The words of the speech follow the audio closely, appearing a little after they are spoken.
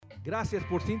Gracias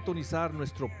por sintonizar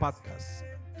nuestro podcast.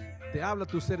 Te habla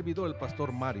tu servidor, el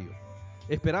Pastor Mario.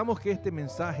 Esperamos que este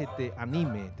mensaje te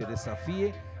anime, te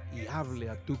desafíe y hable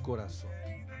a tu corazón.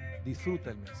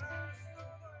 Disfruta el mensaje.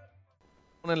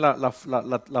 Ponen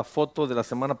la foto de la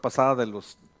semana pasada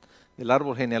del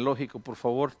árbol genealógico, por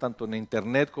favor, tanto en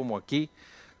internet como aquí.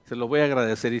 Se los voy a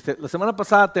agradecer. La semana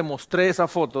pasada te mostré esa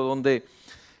foto donde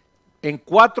en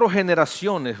 4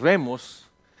 generaciones vemos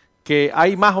que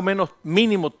hay más o menos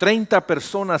mínimo 30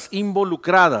 personas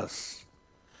involucradas.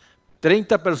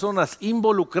 30 personas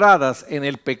involucradas en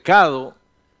el pecado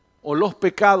o los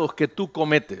pecados que tú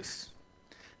cometes.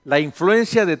 La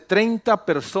influencia de 30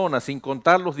 personas, sin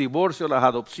contar los divorcios, las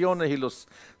adopciones y los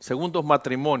segundos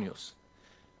matrimonios.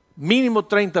 Mínimo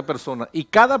 30 personas. Y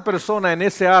cada persona en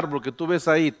ese árbol que tú ves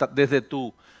ahí, desde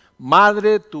tu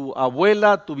madre, tu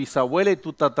abuela, tu bisabuela y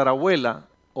tu tatarabuela,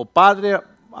 o padre,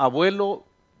 abuelo,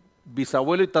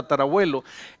 bisabuelo y tatarabuelo,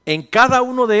 en cada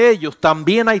uno de ellos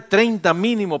también hay 30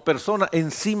 mínimo personas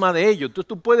encima de ellos. Entonces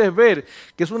tú puedes ver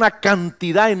que es una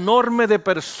cantidad enorme de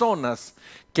personas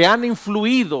que han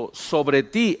influido sobre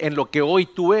ti en lo que hoy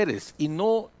tú eres y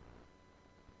no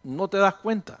te das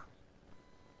cuenta.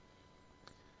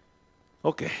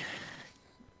 Ok,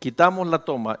 quitamos la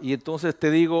toma y entonces te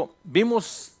digo,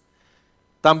 vimos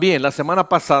también la semana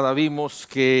pasada, vimos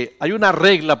que hay una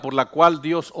regla por la cual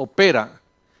Dios opera.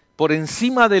 Por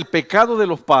encima del pecado de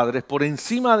los padres, por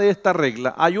encima de esta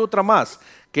regla, hay otra más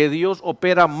que Dios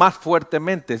opera más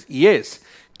fuertemente y es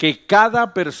que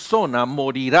cada persona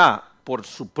morirá por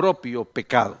su propio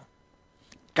pecado.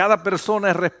 Cada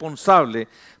persona es responsable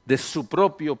de su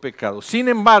propio pecado. Sin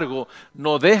embargo,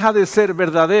 no deja de ser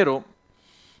verdadero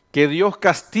que Dios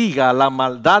castiga la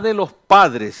maldad de los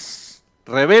padres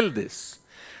rebeldes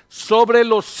sobre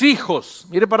los hijos.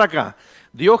 Mire para acá.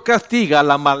 Dios castiga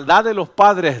la maldad de los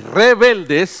padres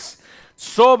rebeldes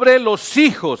sobre los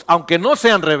hijos, aunque no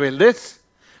sean rebeldes,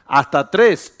 hasta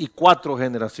 3 y 4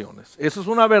 generaciones. Eso es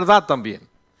una verdad también.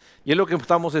 Y es lo que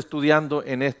estamos estudiando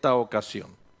en esta ocasión.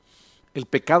 El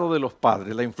pecado de los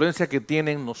padres, la influencia que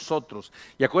tienen en nosotros.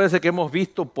 Y acuérdense que hemos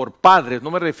visto por padres,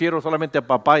 no me refiero solamente a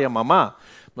papá y a mamá,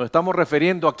 nos estamos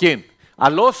refiriendo ¿a quién? A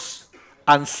los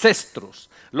ancestros.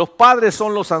 Los padres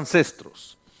son los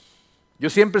ancestros. Yo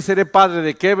siempre seré padre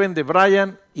de Kevin, de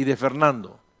Brian y de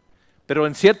Fernando. Pero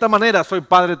en cierta manera soy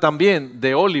padre también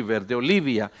de Oliver, de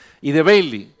Olivia y de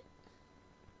Bailey.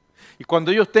 Y cuando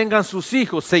ellos tengan sus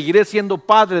hijos, seguiré siendo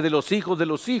padre de los hijos de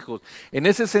los hijos. En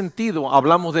ese sentido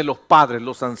hablamos de los padres,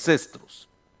 los ancestros.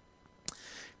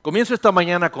 Comienzo esta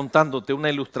mañana contándote una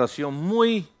ilustración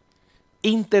muy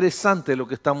interesante de lo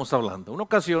que estamos hablando. Una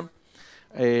ocasión,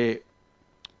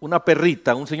 una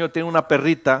perrita, un señor tiene una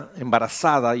perrita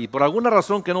embarazada y por alguna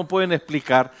razón que no pueden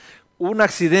explicar, un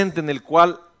accidente en el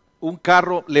cual un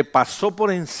carro le pasó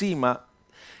por encima,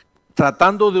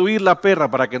 tratando de huir la perra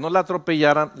para que no la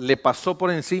atropellaran, le pasó por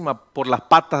encima por las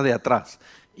patas de atrás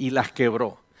y las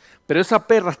quebró. Pero esa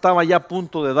perra estaba ya a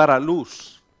punto de dar a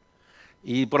luz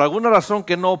y por alguna razón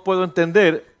que no puedo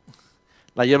entender,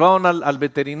 la llevaron al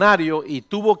veterinario y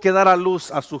tuvo que dar a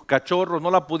luz a sus cachorros,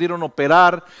 no la pudieron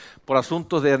operar por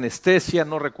asuntos de anestesia,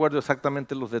 no recuerdo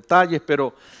exactamente los detalles,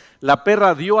 pero la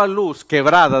perra dio a luz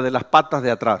quebrada de las patas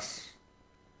de atrás.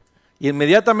 Y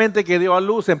inmediatamente que dio a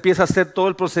luz empieza a hacer todo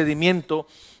el procedimiento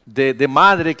de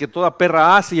madre que toda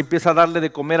perra hace y empieza a darle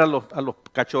de comer a los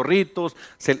cachorritos,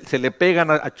 se le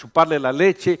pegan a chuparle la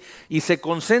leche y se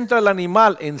concentra el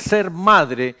animal en ser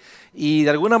madre y de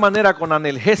alguna manera con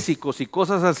analgésicos y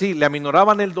cosas así le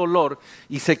aminoraban el dolor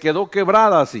y se quedó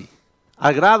quebrada así,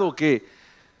 al grado que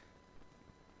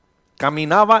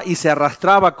caminaba y se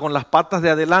arrastraba con las patas de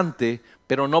adelante,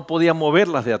 pero no podía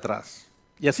moverlas de atrás.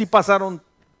 Y así pasaron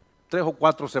 3 o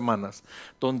 4 semanas,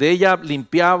 donde ella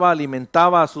limpiaba,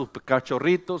 alimentaba a sus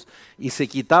cachorritos y se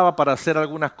quitaba para hacer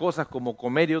algunas cosas como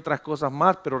comer y otras cosas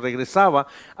más, pero regresaba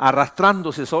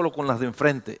arrastrándose solo con las de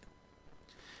enfrente.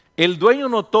 El dueño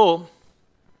notó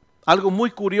algo muy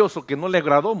curioso que no le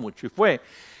agradó mucho y fue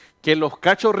que los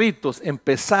cachorritos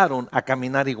empezaron a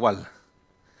caminar igual,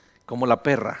 como la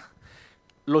perra.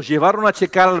 Los llevaron a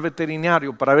checar al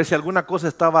veterinario para ver si alguna cosa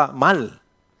estaba mal.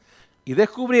 Y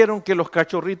descubrieron que los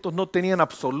cachorritos no tenían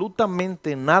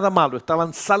absolutamente nada malo,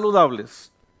 estaban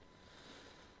saludables.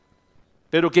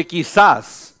 Pero que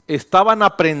quizás estaban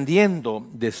aprendiendo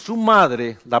de su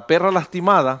madre, la perra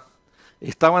lastimada,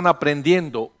 estaban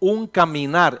aprendiendo un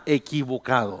caminar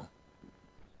equivocado.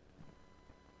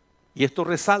 Y esto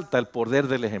resalta el poder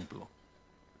del ejemplo.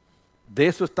 De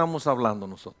eso estamos hablando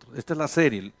nosotros. Esta es la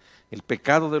serie, el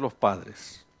pecado de los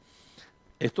padres.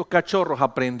 Estos cachorros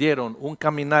aprendieron un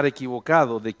caminar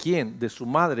equivocado. ¿De quién? De su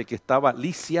madre que estaba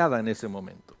lisiada en ese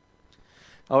momento.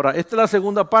 Ahora, esta es la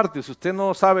segunda parte. Si usted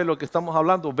no sabe lo que estamos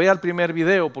hablando, vea el primer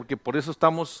video porque por eso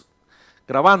estamos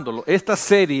grabándolo. Esta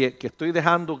serie que estoy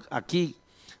dejando aquí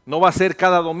no va a ser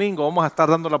cada domingo, vamos a estar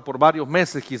dándola por varios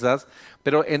meses quizás,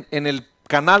 pero en el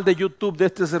canal de YouTube de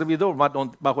este servidor,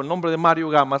 bajo el nombre de Mario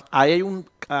Gamas, ahí hay un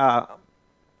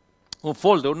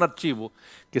folder, un archivo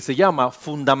que se llama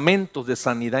Fundamentos de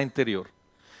Sanidad Interior.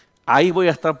 Ahí voy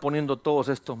a estar poniendo todos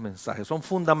estos mensajes. Son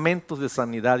fundamentos de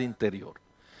sanidad interior.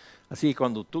 Así que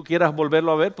cuando tú quieras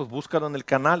volverlo a ver, pues búscalo en el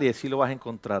canal y así lo vas a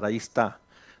encontrar. Ahí está,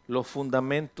 los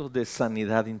fundamentos de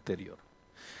sanidad interior.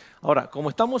 Ahora, como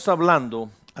estamos hablando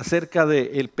acerca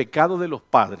del pecado de los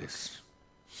padres,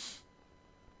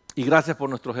 y gracias por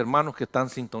nuestros hermanos que están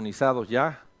sintonizados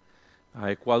ya a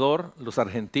Ecuador, los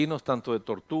argentinos, tanto de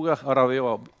Tortugas, ahora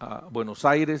veo a Buenos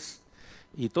Aires,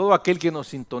 y todo aquel que nos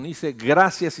sintonice,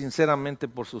 gracias sinceramente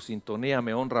por su sintonía,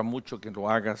 me honra mucho que lo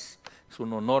hagas, es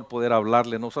un honor poder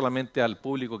hablarle no solamente al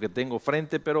público que tengo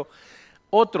frente, pero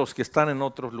otros que están en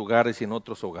otros lugares y en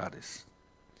otros hogares.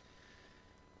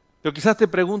 Pero quizás te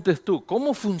preguntes tú,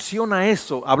 ¿cómo funciona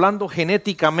eso, hablando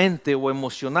genéticamente o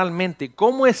emocionalmente?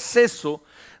 ¿Cómo es eso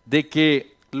de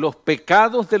que los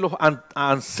pecados de los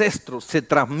ancestros se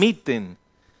transmiten,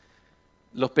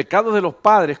 los pecados de los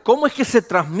padres, cómo es que se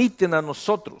transmiten a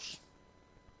nosotros?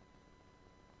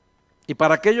 Y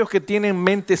para aquellos que tienen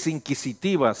mentes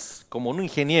inquisitivas, como un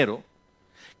ingeniero,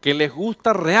 que les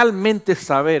gusta realmente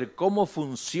saber cómo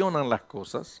funcionan las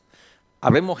cosas,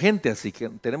 habemos gente así, que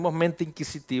tenemos mente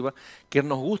inquisitiva, que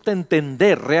nos gusta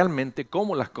entender realmente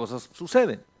cómo las cosas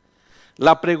suceden.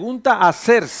 La pregunta a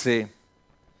hacerse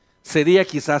sería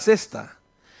quizás esta: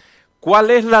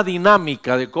 ¿cuál es la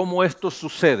dinámica de cómo esto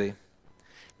sucede?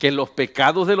 Que los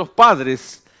pecados de los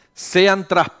padres sean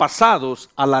traspasados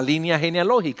a la línea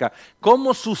genealógica.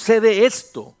 ¿Cómo sucede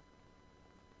esto?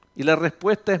 Y la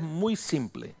respuesta es muy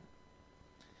simple.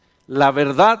 La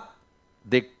verdad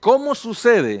de cómo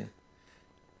sucede,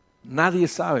 nadie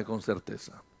sabe con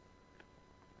certeza.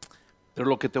 Pero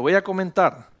lo que te voy a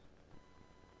comentar,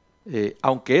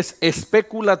 aunque es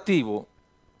especulativo,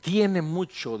 tiene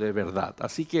mucho de verdad.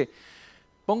 Así que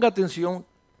ponga atención,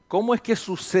 ¿cómo es que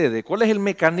sucede? ¿Cuál es el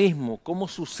mecanismo? ¿Cómo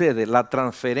sucede la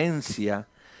transferencia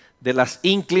de las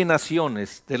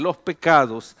inclinaciones, de los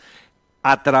pecados,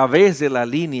 a través de la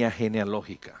línea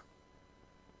genealógica?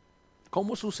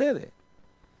 ¿Cómo sucede?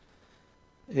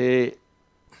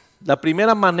 La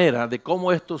primera manera de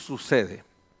cómo esto sucede,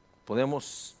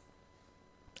 podemos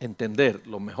entender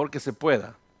lo mejor que se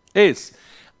pueda, es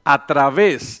a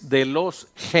través de los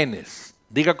genes.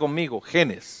 Diga conmigo,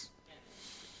 genes.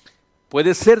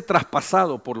 Puede ser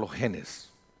traspasado por los genes.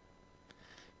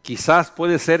 Quizás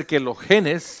puede ser que los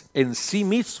genes en sí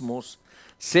mismos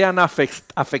sean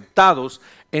afectados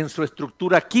en su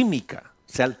estructura química,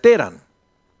 se alteran.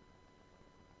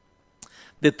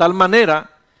 De tal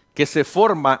manera que se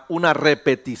forma una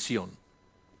repetición.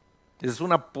 Esa es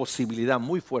una posibilidad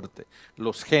muy fuerte,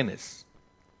 los genes.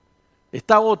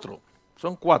 Está otro,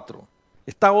 son 4.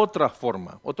 Está otra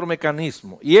forma, otro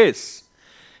mecanismo, y es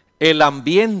el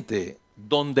ambiente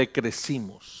donde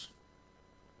crecimos.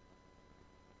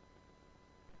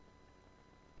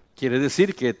 Quiere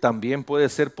decir que también puede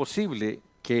ser posible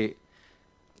que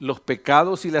los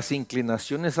pecados y las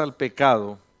inclinaciones al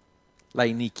pecado, la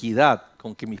iniquidad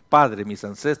con que mis padres, mis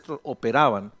ancestros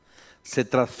operaban, se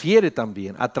transfiere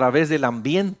también a través del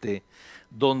ambiente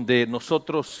donde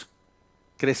nosotros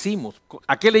crecimos.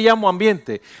 ¿A qué le llamo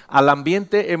ambiente? Al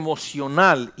ambiente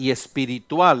emocional y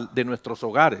espiritual de nuestros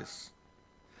hogares.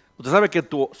 Usted sabe que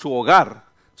su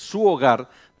hogar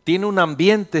tiene un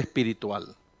ambiente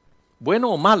espiritual,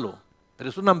 bueno o malo, pero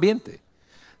es un ambiente.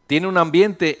 Tiene un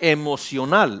ambiente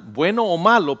emocional, bueno o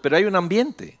malo, pero hay un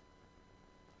ambiente.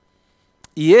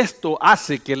 Y esto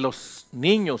hace que los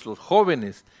niños, los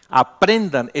jóvenes,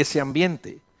 aprendan ese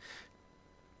ambiente.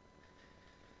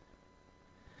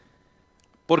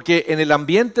 Porque en el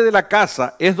ambiente de la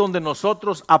casa es donde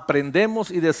nosotros aprendemos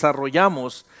y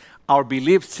desarrollamos our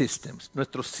belief systems,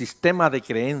 nuestro sistema de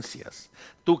creencias.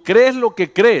 Tú crees lo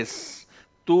que crees,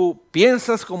 tú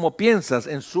piensas como piensas,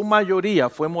 en su mayoría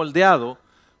fue moldeado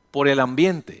por el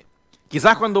ambiente.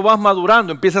 Quizás cuando vas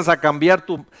madurando empiezas a cambiar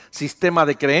tu sistema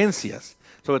de creencias,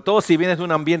 sobre todo si vienes de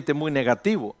un ambiente muy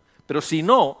negativo. Pero si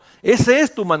no, esa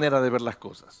es tu manera de ver las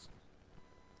cosas.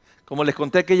 Como les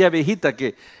conté a aquella viejita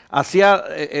que hacía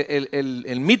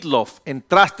el meatloaf en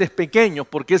trastes pequeños,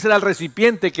 porque ese era el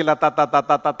recipiente que la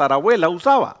tatarabuela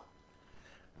usaba.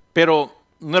 Pero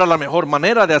no era la mejor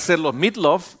manera de hacer los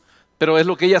meatloaf, pero es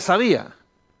lo que ella sabía.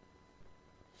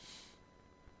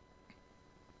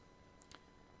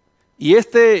 Y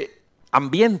este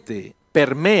ambiente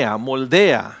permea,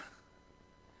 moldea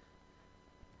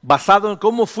basado en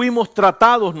cómo fuimos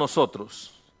tratados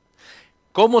nosotros,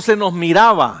 cómo se nos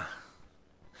miraba,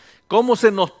 cómo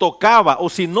se nos tocaba o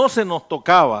si no se nos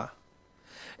tocaba,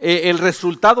 el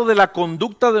resultado de la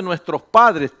conducta de nuestros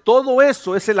padres. Todo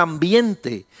eso es el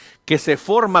ambiente que se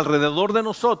forma alrededor de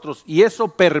nosotros y eso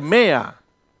permea.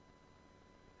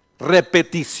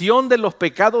 Repetición de los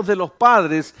pecados de los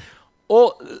padres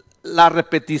o la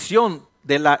repetición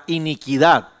de la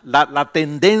iniquidad, la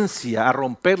tendencia a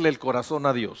romperle el corazón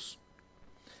a Dios.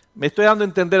 Me estoy dando a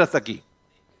entender hasta aquí.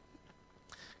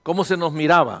 Cómo se nos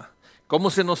miraba, cómo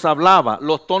se nos hablaba,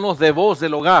 los tonos de voz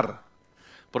del hogar.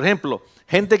 Por ejemplo,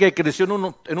 gente que creció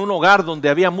en un hogar donde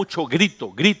había mucho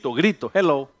grito,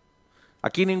 hello.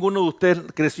 Aquí ninguno de ustedes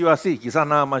creció así, quizás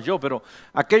nada más yo, pero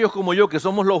aquellos como yo que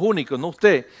somos los únicos, no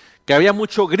usted, que había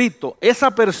mucho grito,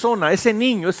 esa persona, ese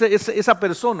niño, esa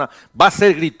persona va a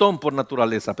ser gritón por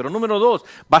naturaleza. Pero número 2,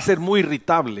 va a ser muy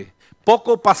irritable,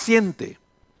 poco paciente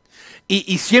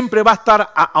y siempre va a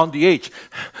estar on the edge.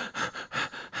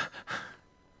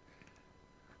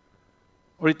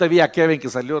 Ahorita vi a Kevin que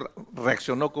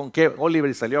reaccionó con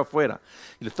Oliver y salió afuera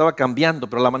y lo estaba cambiando,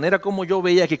 pero la manera como yo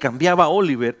veía que cambiaba a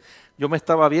Oliver, yo me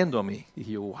estaba viendo a mí.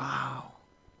 Y yo, wow.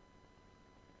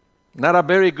 Not a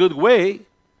very good way,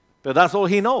 but that's all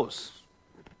he knows.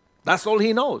 That's all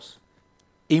he knows.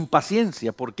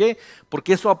 Impaciencia. ¿Por qué?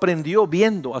 Porque eso aprendió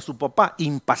viendo a su papá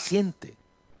impaciente.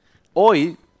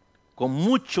 Hoy, con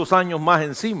muchos años más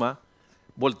encima,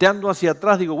 volteando hacia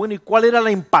atrás, digo, bueno, ¿y cuál era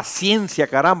la impaciencia,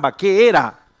 caramba? ¿Qué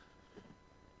era?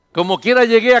 Como quiera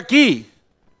llegué aquí.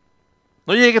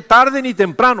 No llegué tarde ni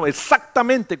temprano,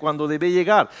 exactamente cuando debí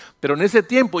llegar. Pero en ese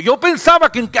tiempo yo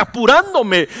pensaba que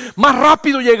apurándome más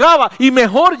rápido llegaba y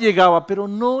mejor llegaba. Pero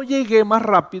no llegué más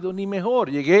rápido ni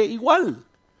mejor, llegué igual.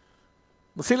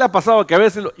 No sé si le ha pasado que a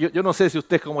veces, yo no sé si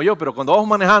usted es como yo, pero cuando vamos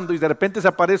manejando y de repente se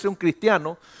aparece un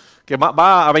cristiano que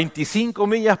va a 25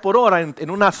 millas por hora en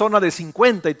una zona de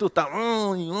 50 y tú estás,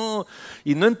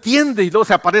 y no entiendes, y luego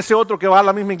se aparece otro que va a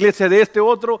la misma iglesia de este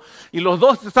otro y los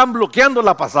dos te están bloqueando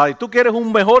la pasada y tú que eres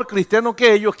un mejor cristiano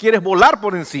que ellos quieres volar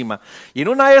por encima y en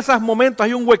uno de esos momentos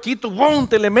hay un huequito, ¡bum!,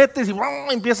 te le metes y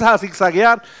 ¡bum!, empiezas a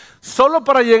zigzaguear solo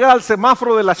para llegar al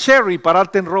semáforo de la Sherry y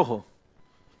pararte en rojo.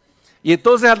 Y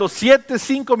entonces a los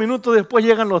 5 minutos después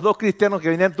llegan los dos cristianos que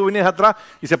venían, tú vienes atrás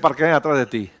y se parquean atrás de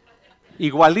ti.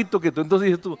 Igualito que tú. Entonces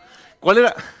dices tú, ¿cuál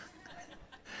era?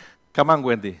 Come on,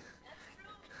 Wendy.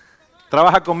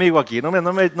 Trabaja conmigo aquí. No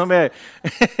me.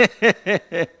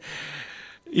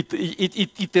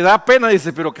 y te da pena,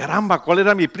 dice, pero caramba, ¿cuál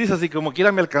era mi prisa? Si como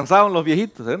quiera me alcanzaban los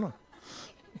viejitos, ¿no?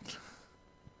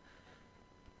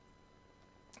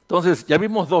 Entonces, ya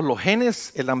vimos dos, los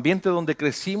genes, el ambiente donde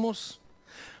crecimos.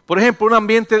 Por ejemplo,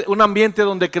 un ambiente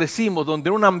donde crecimos, donde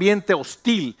era un ambiente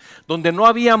hostil, donde no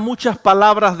había muchas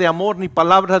palabras de amor ni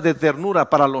palabras de ternura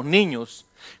para los niños.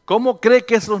 ¿Cómo cree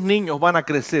que esos niños van a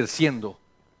crecer siendo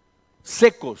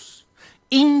secos,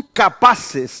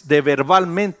 incapaces de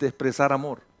verbalmente expresar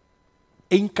amor?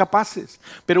 Incapaces.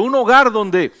 Pero un hogar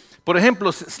donde, por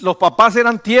ejemplo, los papás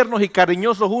eran tiernos y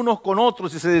cariñosos unos con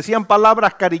otros y se decían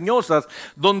palabras cariñosas,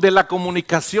 donde la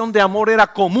comunicación de amor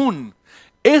era común.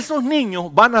 Esos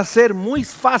niños van a ser muy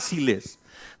fáciles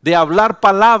de hablar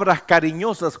palabras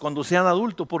cariñosas cuando sean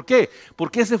adultos. ¿Por qué?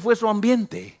 Porque ese fue su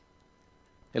ambiente.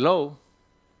 Hello.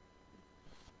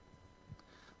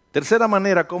 Tercera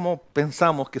manera como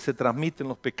pensamos que se transmiten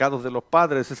los pecados de los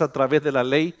padres es a través de la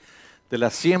ley de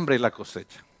la siembra y la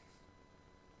cosecha.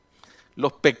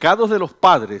 Los pecados de los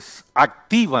padres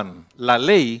activan la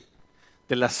ley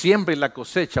de la siembra y la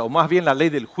cosecha, o más bien la ley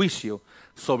del juicio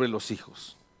sobre los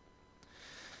hijos.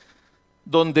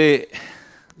 Donde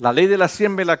la ley de la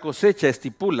siembra y la cosecha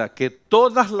estipula que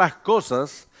todas las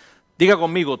cosas, diga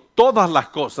conmigo, todas las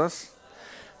cosas,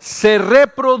 se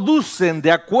reproducen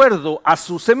de acuerdo a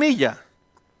su semilla.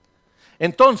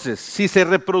 Entonces, si se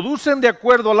reproducen de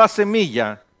acuerdo a la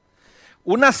semilla,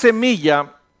 una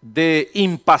semilla de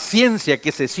impaciencia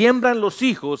que se siembra en los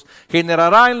hijos,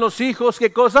 generará en los hijos,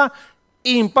 ¿qué cosa?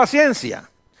 Impaciencia.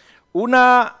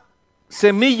 Una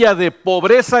semilla de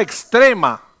pobreza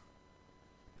extrema.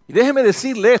 Y déjeme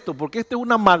decirle esto, porque esto es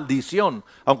una maldición,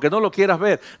 aunque no lo quieras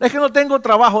ver. Es que no tengo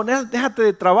trabajo, déjate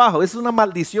de trabajo, es una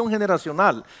maldición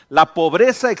generacional. La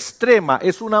pobreza extrema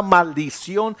es una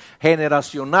maldición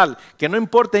generacional, que no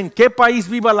importa en qué país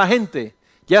viva la gente,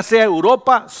 ya sea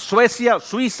Europa, Suecia,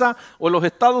 Suiza, o los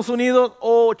Estados Unidos,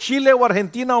 o Chile, o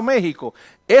Argentina, o México.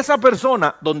 Esa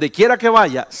persona, donde quiera que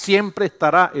vaya, siempre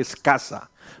estará escasa.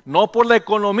 No por la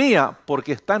economía,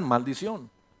 porque está en maldición.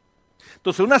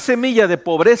 Entonces, una semilla de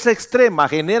pobreza extrema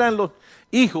genera en los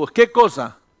hijos, ¿qué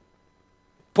cosa?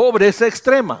 Pobreza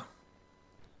extrema.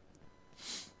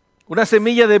 Una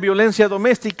semilla de violencia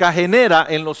doméstica genera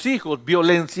en los hijos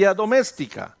violencia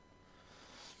doméstica.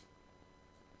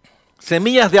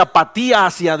 Semillas de apatía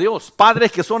hacia Dios.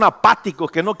 Padres que son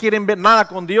apáticos, que no quieren ver nada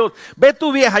con Dios. Ve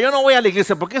tu vieja, yo no voy a la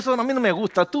iglesia porque eso a mí no me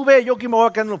gusta. Tú ve, yo que me voy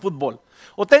a quedar en el fútbol.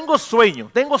 O tengo sueño.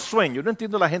 No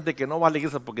entiendo a la gente que no va a la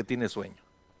iglesia porque tiene sueño.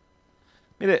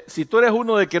 Mire, si tú eres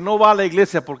uno de que no va a la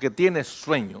iglesia porque tienes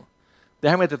sueño,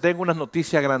 déjame te tengo una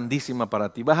noticia grandísima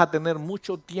para ti. Vas a tener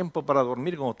mucho tiempo para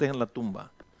dormir cuando estés en la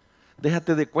tumba.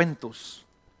 Déjate de cuentos.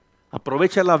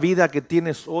 Aprovecha la vida que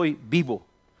tienes hoy vivo.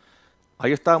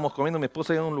 Ahí estábamos comiendo mi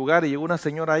esposa en un lugar y llegó una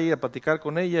señora ahí a platicar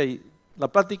con ella y la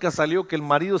plática salió que el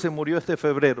marido se murió este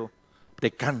febrero de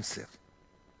cáncer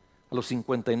a los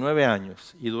 59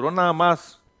 años y duró nada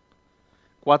más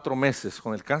 4 meses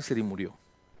con el cáncer y murió.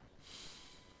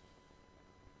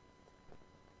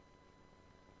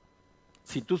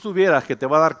 Si tú supieras que te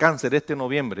va a dar cáncer este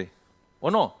noviembre, o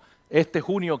no, este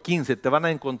junio 15 te van a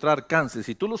encontrar cáncer,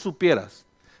 si tú lo supieras,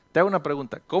 te hago una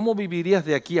pregunta, ¿cómo vivirías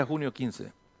de aquí a junio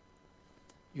 15?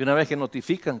 Y una vez que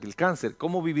notifican que el cáncer,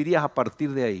 ¿cómo vivirías a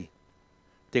partir de ahí?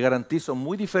 Te garantizo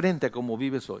muy diferente a cómo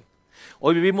vives hoy.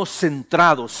 Hoy vivimos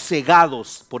centrados,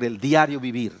 cegados por el diario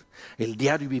vivir,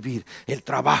 el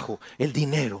trabajo, el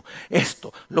dinero,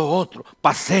 esto, lo otro,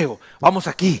 paseo, vamos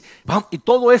aquí, vamos, y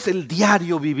todo es el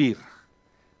diario vivir.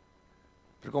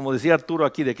 Pero como decía Arturo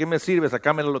aquí, ¿de qué me sirve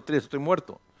sacarme la lotería si estoy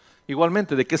muerto?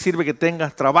 Igualmente, ¿de qué sirve que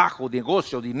tengas trabajo,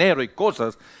 negocio, dinero y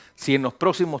cosas si en los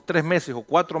próximos 3 meses o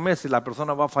 4 meses la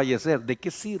persona va a fallecer? ¿De qué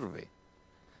sirve?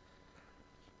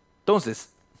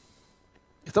 Entonces,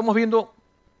 estamos viendo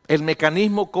el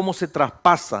mecanismo, cómo se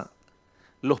traspasa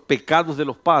los pecados de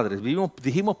los padres.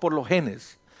 Dijimos por los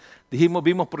genes,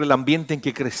 vimos por el ambiente en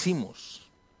que crecimos,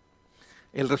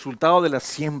 el resultado de la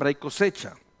siembra y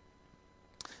cosecha.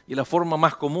 Y la forma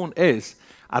más común es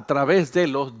a través de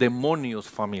los demonios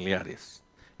familiares.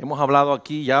 Hemos hablado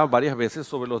aquí ya varias veces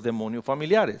sobre los demonios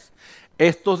familiares.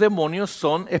 Estos demonios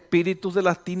son espíritus de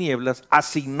las tinieblas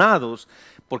asignados,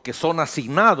 porque son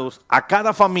asignados a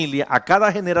cada familia, a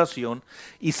cada generación,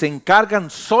 y se encargan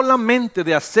solamente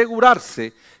de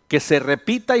asegurarse que se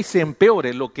repita y se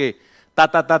empeore lo que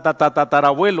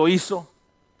tatarabuelo hizo,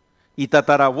 y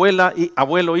tatarabuela y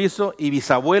abuelo hizo, y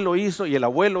bisabuelo hizo, y el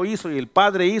abuelo hizo, y el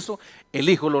padre hizo, el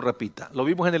hijo lo repita. Lo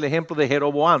vimos en el ejemplo de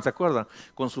Jeroboam, ¿se acuerdan?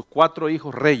 Con sus 4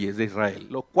 hijos reyes de Israel.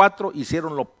 Los 4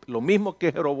 hicieron lo mismo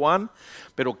que Jeroboam,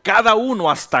 pero cada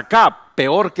uno hasta acá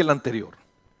peor que el anterior.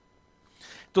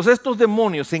 Entonces estos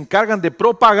demonios se encargan de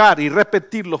propagar y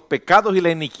repetir los pecados y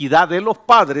la iniquidad de los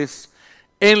padres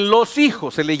en los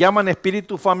hijos. Se le llaman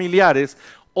espíritus familiares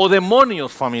o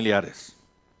demonios familiares.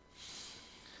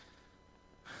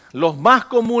 Los más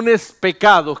comunes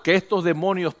pecados que estos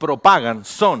demonios propagan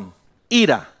son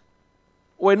ira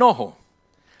o enojo,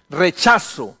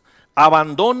 rechazo,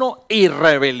 abandono y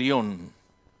rebelión.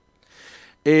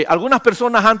 Algunas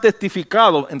personas han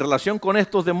testificado en relación con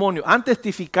estos demonios, han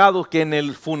testificado que en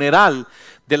el funeral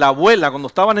de la abuela, cuando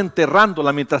estaban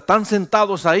enterrándola, mientras están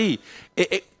sentados ahí,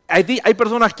 hay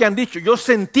personas que han dicho, yo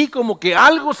sentí como que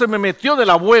algo se me metió de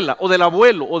la abuela, o del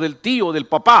abuelo, o del tío, o del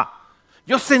papá.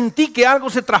 Yo sentí que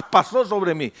algo se traspasó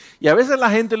sobre mí. Y a veces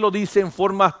la gente lo dice en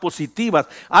formas positivas,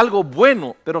 algo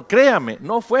bueno, pero créame,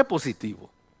 no fue positivo.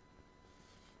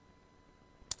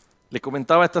 Le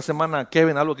comentaba esta semana a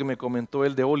Kevin algo que me comentó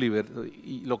él de Oliver,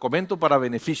 y lo comento para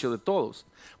beneficio de todos.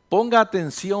 Ponga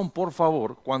atención, por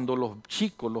favor, cuando los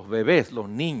chicos, los bebés, los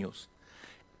niños,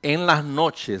 en las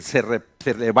noches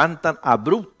se levantan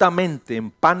abruptamente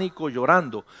en pánico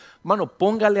llorando. Mano,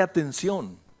 póngale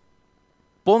atención.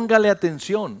 Póngale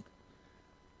atención.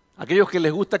 Aquellos que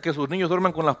les gusta que sus niños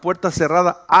duerman con las puertas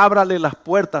cerradas, ábrale las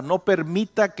puertas. No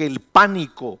permita que el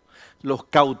pánico los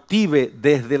cautive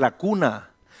desde la cuna.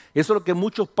 Eso es lo que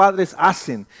muchos padres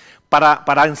hacen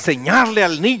para enseñarle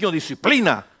al niño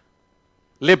disciplina.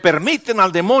 Le permiten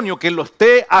al demonio que lo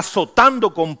esté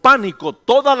azotando con pánico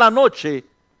toda la noche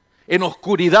en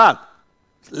oscuridad,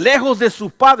 lejos de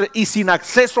sus padres y sin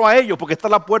acceso a ellos porque está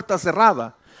la puerta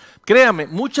cerrada. Créame,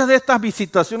 muchas de estas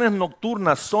visitaciones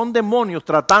nocturnas son demonios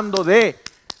tratando de,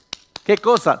 ¿qué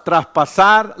cosa?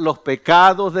 Traspasar los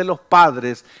pecados de los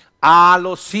padres a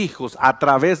los hijos a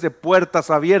través de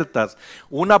puertas abiertas.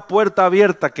 Una puerta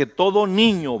abierta que todo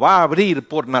niño va a abrir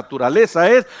por naturaleza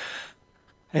es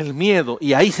el miedo,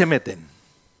 y ahí se meten.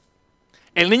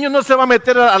 El niño no se va a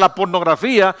meter a la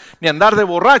pornografía ni a andar de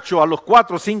borracho a los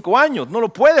 4 o 5 años, no lo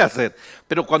puede hacer.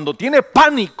 Pero cuando tiene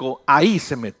pánico, ahí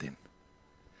se meten.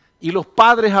 Y los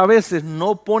padres a veces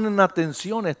no ponen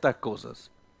atención a estas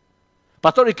cosas.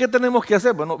 Pastor, ¿y qué tenemos que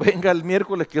hacer? Bueno, venga el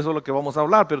miércoles que eso es lo que vamos a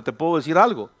hablar, pero te puedo decir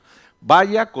algo.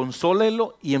 Vaya,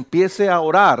 consólelo y empiece a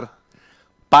orar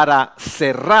para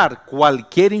cerrar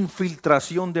cualquier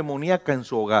infiltración demoníaca en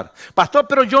su hogar. Pastor,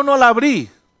 pero yo no la abrí.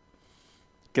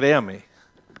 Créame,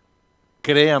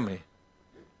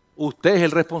 usted es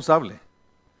el responsable.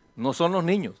 No son los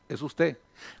niños, es usted.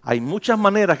 Hay muchas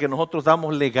maneras que nosotros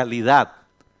damos legalidad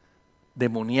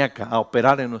demoníaca a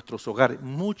operar en nuestros hogares.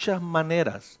 Muchas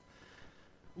maneras.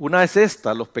 Una es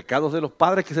esta, los pecados de los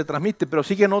padres que se transmiten, pero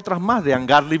siguen otras más, de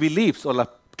ungodly beliefs o las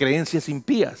creencias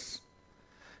impías.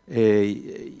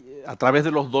 A través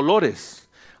de los dolores.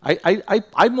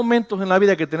 Hay momentos en la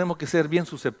vida que tenemos que ser bien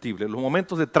susceptibles, los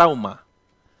momentos de trauma.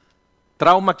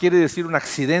 Trauma quiere decir un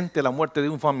accidente, la muerte de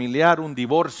un familiar, un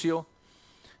divorcio,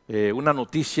 una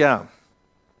noticia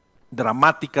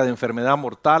dramática de enfermedad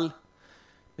mortal.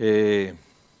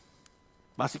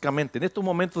 Básicamente, en estos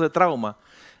momentos de trauma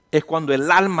es cuando el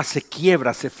alma se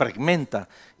quiebra, se fragmenta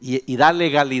y da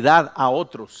legalidad a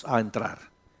otros a entrar.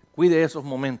 Cuide esos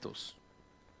momentos.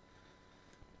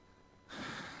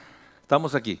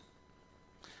 Estamos aquí.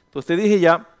 Entonces te dije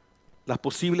ya las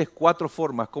posibles 4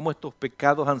 formas como estos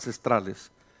pecados ancestrales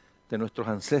de nuestros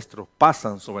ancestros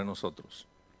pasan sobre nosotros.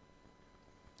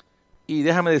 Y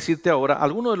déjame decirte ahora,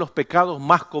 algunos de los pecados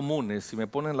más comunes, si me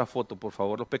ponen la foto por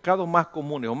favor, los pecados más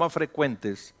comunes o más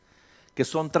frecuentes que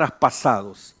son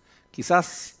traspasados.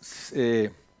 Quizás,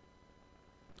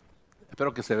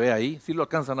 espero que se vea ahí, ¿sí lo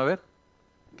alcanzan a ver?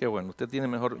 Qué bueno, usted tiene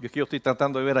mejor, yo estoy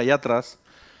tratando de ver allá atrás.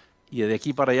 Y de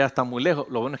aquí para allá está muy lejos.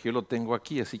 Lo bueno es que yo lo tengo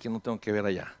aquí, así que no tengo que ver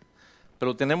allá.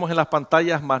 Pero lo tenemos en las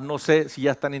pantallas, más no sé si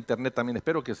ya está en internet también.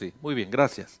 Espero que sí. Muy bien,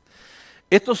 gracias.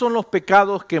 Estos son los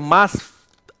pecados que más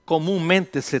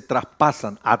comúnmente se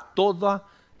traspasan a toda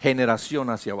generación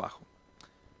hacia abajo.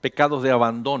 Pecados de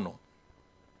abandono.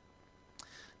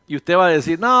 Y usted va a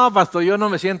decir, no, pastor, yo no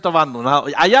me siento abandonado.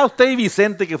 Allá usted y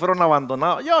Vicente que fueron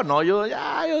abandonados. Yo no, yo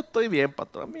estoy bien,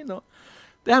 pastor, a mí no.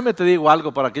 Déjame te digo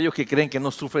algo para aquellos que creen que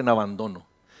no sufren abandono.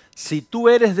 Si tú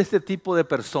eres de este tipo de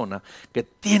persona que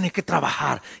tiene que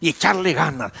trabajar y echarle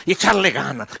ganas, y echarle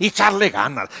ganas, y echarle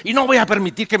ganas, y no voy a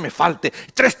permitir que me falte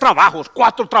 3 trabajos,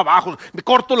 4 trabajos, me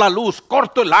corto la luz,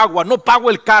 corto el agua, no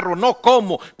pago el carro, no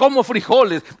como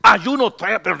frijoles, ayuno,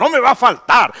 pero no me va a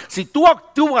faltar. Si tú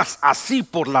actúas así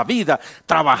por la vida,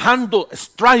 trabajando,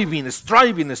 striving,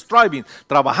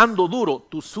 trabajando duro,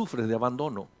 tú sufres de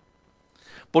abandono.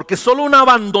 Porque solo un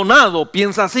abandonado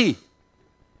piensa así.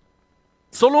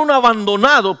 Solo un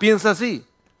abandonado piensa así.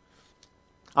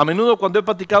 A menudo cuando he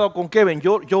platicado con Kevin,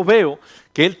 yo veo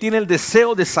que él tiene el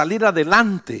deseo de salir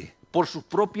adelante por sus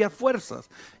propias fuerzas.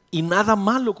 Y nada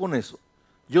malo con eso.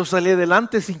 Yo salí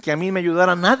adelante sin que a mí me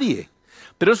ayudara nadie.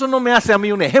 Pero eso no me hace a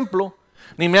mí un ejemplo,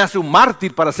 ni me hace un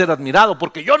mártir para ser admirado,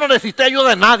 porque yo no necesité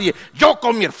ayuda de nadie. Yo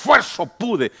con mi esfuerzo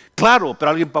pude. Claro,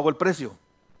 pero alguien pagó el precio.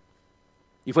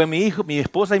 Y fue mi hijo, mi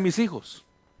esposa y mis hijos.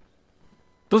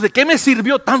 Entonces, ¿qué me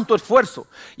sirvió tanto esfuerzo?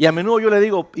 Y a menudo yo le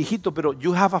digo, hijito, pero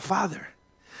you have a father.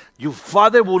 Your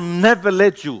father will never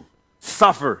let you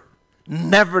suffer.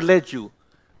 Never let you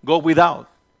go without.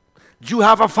 You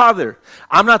have a father.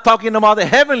 I'm not talking about the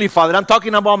heavenly father. I'm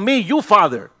talking about me, you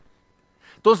father.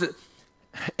 Entonces,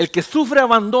 el que sufre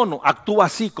abandono actúa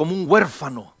así, como un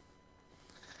huérfano.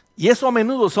 Y eso a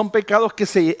menudo son pecados que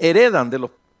se heredan de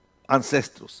los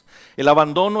ancestros. El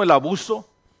abandono, el abuso,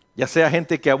 ya sea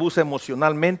gente que abusa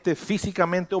emocionalmente,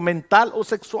 físicamente o mental o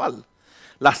sexual.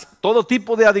 Todo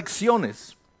tipo de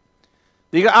adicciones.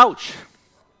 Diga, ouch.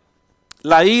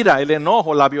 La ira, el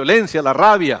enojo, la violencia, la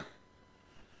rabia.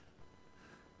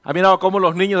 ¿Ha mirado cómo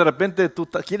los niños de repente tú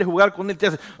quieres jugar con él y te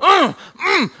hacen,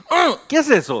 ¿qué es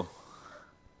eso?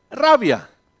 Rabia.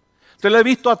 Usted lo he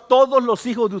visto a todos los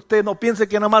hijos de usted, no piense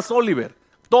que nada más Oliver.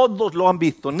 Todos lo han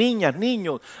visto, niñas,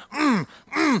 niños.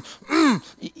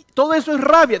 Y todo eso es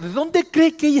rabia. ¿De dónde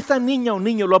cree que esa niña o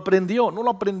niño lo aprendió? No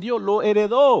lo aprendió, lo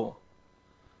heredó.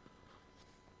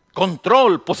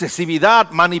 Control,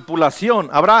 posesividad, manipulación.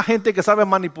 ¿Habrá gente que sabe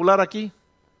manipular aquí?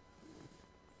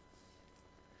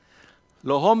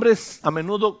 Los hombres a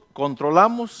menudo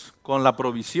controlamos con la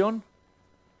provisión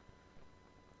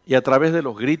y a través de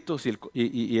los gritos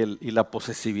y la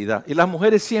posesividad. Y las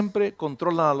mujeres siempre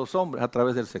controlan a los hombres a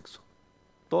través del sexo,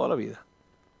 toda la vida.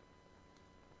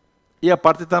 Y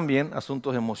aparte también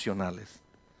asuntos emocionales,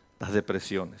 las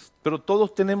depresiones. Pero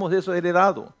todos tenemos eso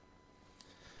heredado.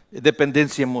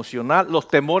 Dependencia emocional, los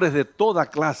temores de toda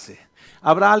clase.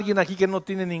 ¿Habrá alguien aquí que no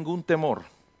tiene ningún temor?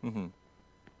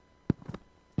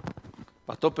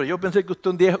 Pastor, pero yo pensé que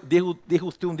usted dijo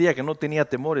usted un día que no tenía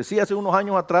temores. Sí, hace unos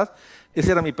años atrás,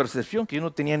 esa era mi percepción, que yo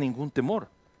no tenía ningún temor.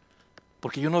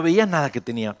 Porque yo no veía nada que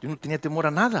tenía, yo no tenía temor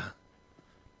a nada.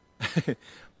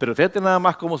 Pero fíjate nada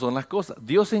más cómo son las cosas.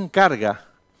 Dios se encarga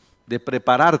de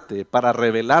prepararte para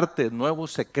revelarte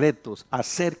nuevos secretos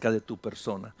acerca de tu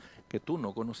persona que tú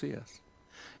no conocías.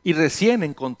 Y recién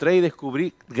encontré y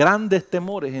descubrí grandes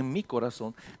temores en mi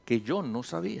corazón que yo no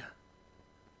sabía.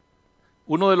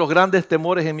 Uno de los grandes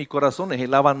temores en mi corazón es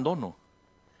el abandono,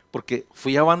 porque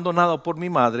fui abandonado por mi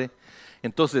madre.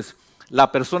 Entonces,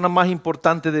 la persona más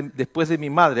importante después de mi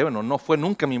madre, bueno, no fue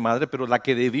nunca mi madre, pero la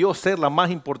que debió ser la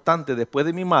más importante después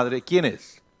de mi madre, ¿quién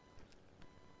es?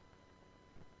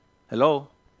 Hello.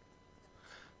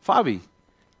 Fabi.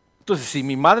 Entonces, si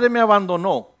mi madre me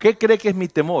abandonó, ¿qué cree que es mi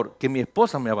temor? Que mi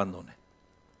esposa me abandone.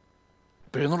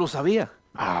 Pero yo no lo sabía.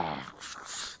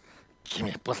 Que mi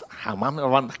esposa jamás me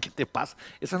abandona. ¿Qué te pasa?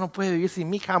 Esa no puede vivir sin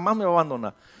mí, jamás me va a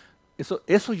abandonar.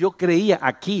 Eso yo creía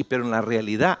aquí, pero en la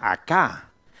realidad acá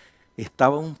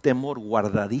estaba un temor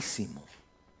guardadísimo.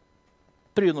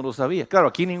 Pero yo no lo sabía. Claro,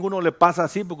 aquí ninguno le pasa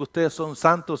así porque ustedes son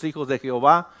santos hijos de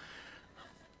Jehová,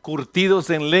 curtidos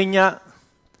en leña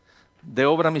de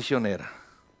obra misionera.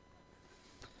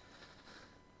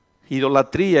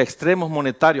 Idolatría, extremos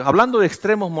monetarios. Hablando de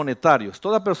extremos monetarios,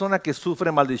 toda persona que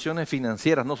sufre maldiciones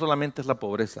financieras no solamente es la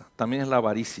pobreza, también es la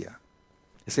avaricia.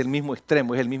 Es el mismo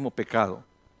extremo, es el mismo pecado.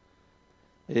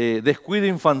 Descuido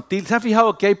infantil. ¿Se ha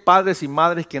fijado que hay padres y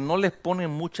madres que no les ponen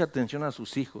mucha atención a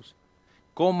sus hijos?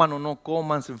 Coman o no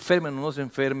coman, se enfermen o no se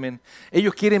enfermen.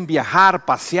 Ellos quieren viajar,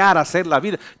 pasear, hacer la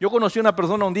vida. Yo conocí a una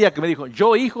persona un día que me dijo,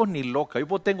 yo hijos ni loca,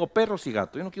 yo tengo perros y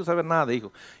gatos, yo no quiero saber nada de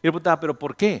hijos. Y le preguntaba, ¿pero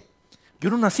por qué? Yo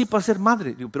no nací para ser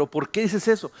madre. Digo, ¿pero por qué dices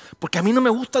eso? Porque a mí no me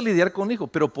gusta lidiar con hijos.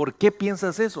 ¿Pero por qué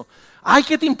piensas eso? Ay,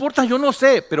 ¿qué te importa? Yo no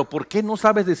sé. ¿Pero por qué no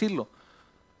sabes decirlo?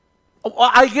 Oh,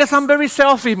 I guess I'm very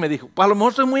selfish, me dijo. Pues a lo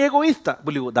mejor soy muy egoísta.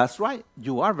 Pues le digo, that's right,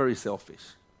 you are very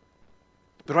selfish.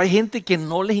 Pero hay gente que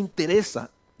no les interesa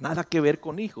nada que ver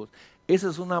con hijos. Esa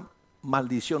es una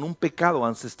maldición, un pecado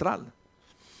ancestral.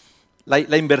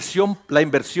 La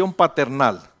inversión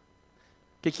paternal.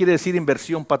 ¿Qué quiere decir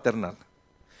inversión paternal?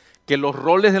 Que los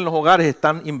roles en los hogares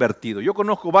están invertidos. Yo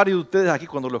conozco varios de ustedes aquí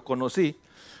cuando los conocí.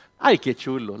 ¡Ay, qué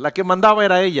chulo! La que mandaba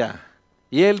era ella.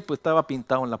 Y él pues estaba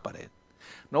pintado en la pared.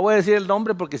 No voy a decir el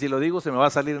nombre porque si lo digo se me va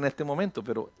a salir en este momento,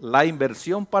 pero la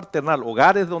inversión paternal,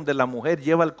 hogares donde la mujer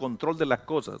lleva el control de las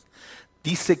cosas,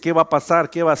 dice qué va a pasar,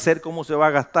 qué va a hacer, cómo se va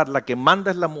a gastar, la que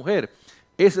manda es la mujer.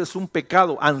 Ese es un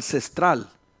pecado ancestral.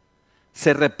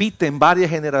 Se repite en varias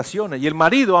generaciones. Y el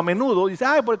marido a menudo dice,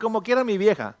 ay, pues como quiera mi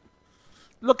vieja.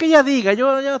 Lo que ella diga,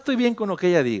 yo ya estoy bien con lo que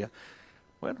ella diga.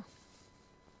 Bueno,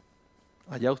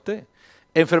 allá usted.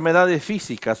 Enfermedades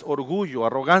físicas, orgullo,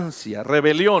 arrogancia,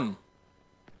 rebelión,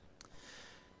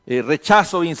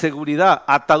 rechazo, inseguridad,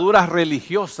 ataduras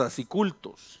religiosas y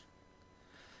cultos.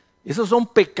 Esos son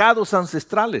pecados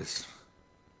ancestrales.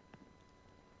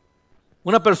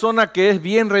 Una persona que es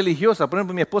bien religiosa, por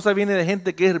ejemplo, mi esposa viene de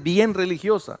gente que es bien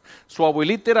religiosa. Su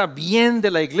abuelita era bien de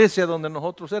la iglesia donde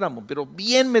nosotros éramos, pero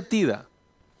bien metida.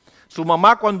 Su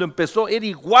mamá cuando empezó era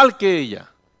igual que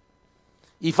ella.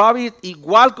 Y Fabi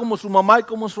igual como su mamá y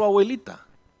como su abuelita.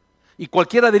 Y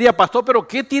cualquiera diría, pastor, pero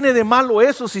 ¿qué tiene de malo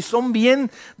eso si son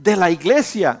bien de la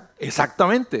iglesia?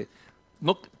 Exactamente.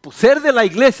 No, pues ser de la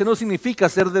iglesia no significa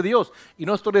ser de Dios. Y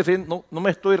no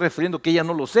me estoy refiriendo que ella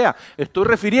no lo sea. Estoy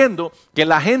refiriendo que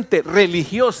la gente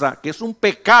religiosa, que es un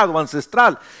pecado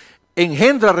ancestral,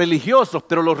 engendra religiosos,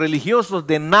 pero los religiosos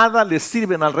de nada les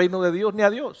sirven al reino de Dios ni a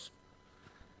Dios.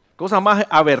 Cosa más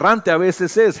aberrante a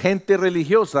veces es gente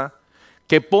religiosa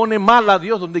que pone mal a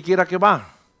Dios donde quiera que va.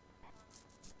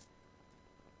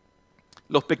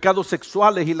 Los pecados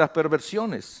sexuales y las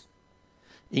perversiones.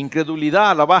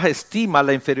 Incredulidad, la baja estima,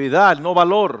 la inferioridad, el no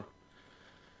valor.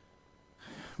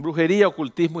 Brujería,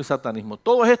 ocultismo y satanismo.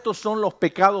 Todos estos son los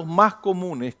pecados más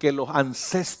comunes que los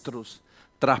ancestros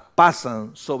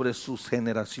traspasan sobre sus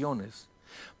generaciones.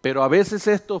 Pero a veces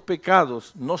estos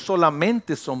pecados no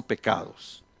solamente son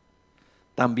pecados,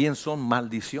 también son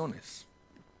maldiciones.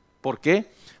 ¿Por qué?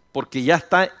 Porque ya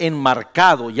está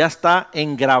enmarcado, ya está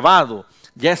engravado,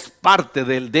 ya es parte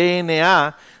del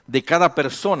DNA de cada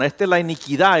persona. Esta es la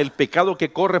iniquidad, el pecado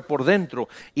que corre por dentro.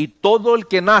 Y todo el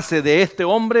que nace de este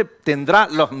hombre tendrá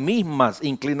las mismas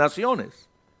inclinaciones.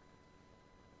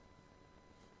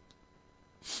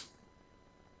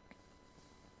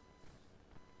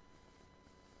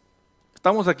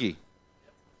 ¿Estamos aquí?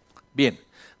 Bien,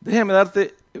 déjame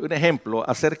darte un ejemplo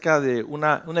acerca de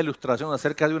una ilustración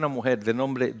acerca de una mujer de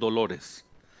nombre Dolores.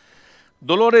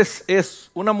 Dolores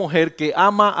es una mujer que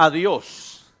ama a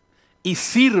Dios y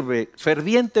sirve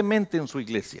fervientemente en su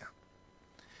iglesia.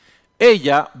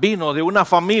 Ella vino de una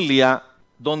familia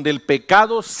donde el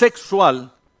pecado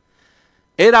sexual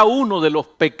era uno de los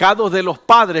pecados de los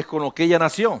padres con los que ella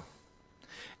nació.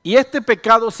 Y este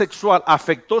pecado sexual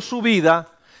afectó su vida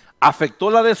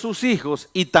afectó la de sus hijos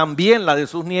y también la de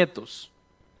sus nietos.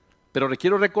 Pero le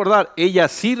quiero recordar, ella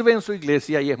sirve en su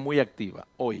iglesia y es muy activa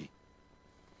hoy.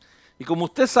 Y como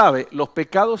usted sabe, los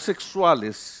pecados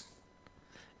sexuales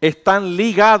están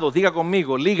ligados, diga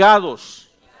conmigo,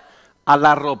 ligados a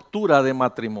la ruptura de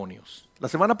matrimonios. La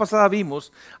semana pasada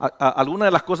vimos algunas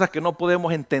de las cosas que no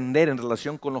podemos entender en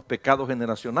relación con los pecados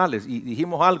generacionales y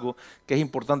dijimos algo que es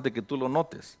importante que tú lo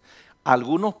notes.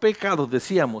 Algunos pecados,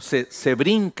 decíamos, se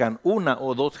brincan una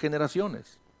o dos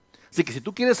generaciones. Así que si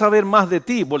tú quieres saber más de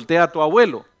ti, voltea a tu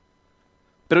abuelo.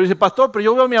 Pero dice, pastor, pero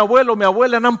yo veo a mi abuelo, mi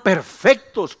abuela eran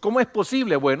perfectos. ¿Cómo es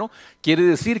posible? Bueno, quiere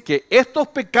decir que estos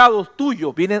pecados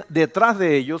tuyos vienen detrás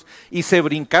de ellos y se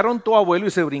brincaron tu abuelo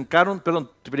y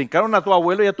brincaron a tu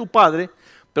abuelo y a tu padre,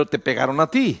 pero te pegaron a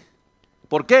ti.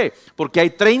 ¿Por qué? Porque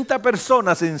hay 30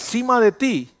 personas encima de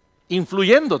ti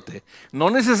influyéndote. No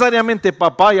necesariamente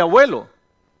papá y abuelo.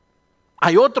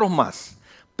 Hay otros más.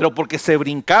 Pero porque se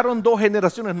brincaron 2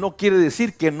 generaciones no quiere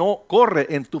decir que no corre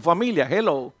en tu familia.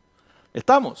 Hello.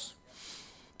 ¿Estamos?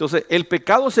 Entonces, el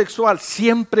pecado sexual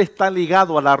siempre está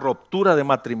ligado a la ruptura de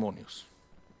matrimonios.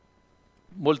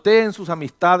 Voltee en sus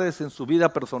amistades, en su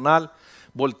vida personal,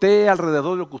 voltee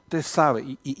alrededor de lo que usted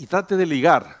sabe y trate de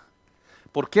ligar.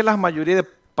 ¿Por qué la mayoría de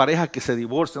parejas que se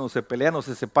divorcian o se pelean o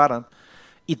se separan?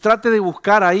 Y trate de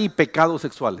buscar ahí pecados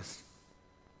sexuales.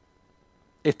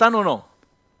 ¿Están o no?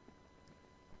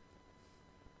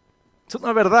 Es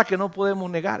una verdad que no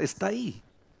podemos negar, está ahí.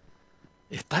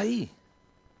 Está ahí.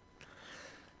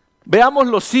 Veamos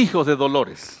los hijos de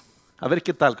Dolores. A ver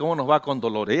qué tal, cómo nos va con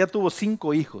Dolores. Ella tuvo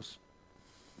 5 hijos.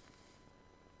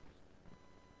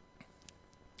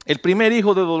 El primer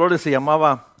hijo de Dolores se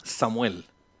llamaba Samuel.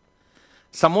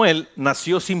 Samuel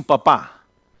nació sin papá,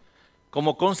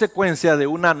 como consecuencia de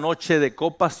una noche de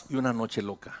copas y una noche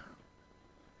loca.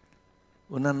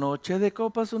 Una noche de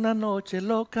copas, una noche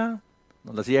loca.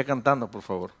 Nos la siga cantando, por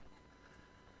favor.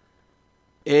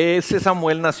 Ese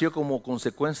Samuel nació como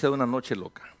consecuencia de una noche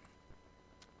loca.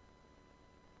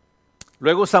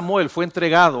 Luego Samuel fue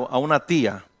entregado a una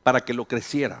tía para que lo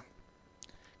creciera.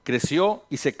 Creció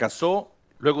y se casó,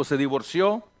 luego se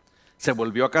divorció, se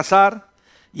volvió a casar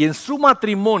y en su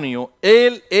matrimonio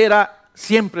él era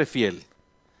siempre fiel.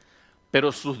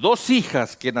 Pero sus 2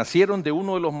 hijas que nacieron de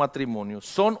uno de los matrimonios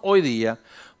son hoy día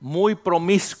muy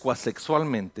promiscuas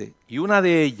sexualmente y una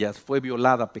de ellas fue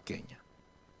violada pequeña.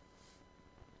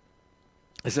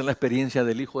 Esa es la experiencia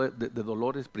del hijo de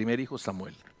Dolores, primer hijo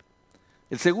Samuel.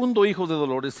 El segundo hijo de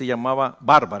Dolores se llamaba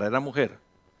Bárbara, era mujer.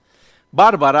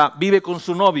 Bárbara vive con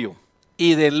su novio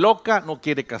y de loca no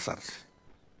quiere casarse.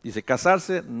 Dice,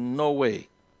 casarse, no way.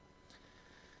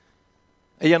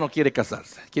 Ella no quiere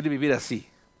casarse, quiere vivir así,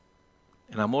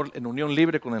 en amor, en unión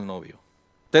libre con el novio.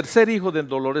 Tercer hijo de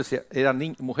Dolores era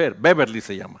mujer, Beverly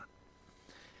se llama.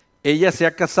 Ella se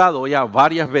ha casado ya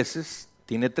varias veces,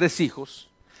 tiene 3 hijos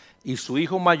y su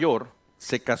hijo mayor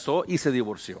se casó y se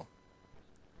divorció.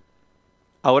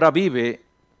 Ahora vive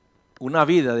una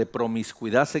vida de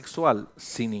promiscuidad sexual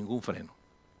sin ningún freno.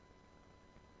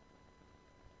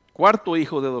 Cuarto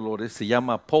hijo de Dolores se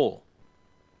llama Paul.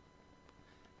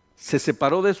 Se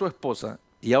separó de su esposa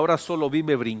y ahora solo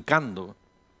vive brincando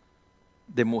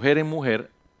de mujer en mujer,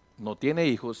 no tiene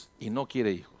hijos y no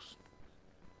quiere hijos.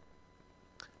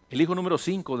 El hijo número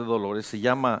 5 de Dolores se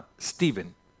llama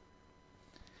Steven.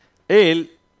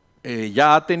 Él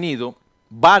ya ha tenido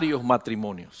varios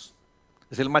matrimonios.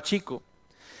 Es el más chico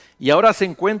y ahora se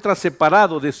encuentra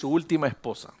separado de su última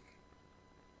esposa.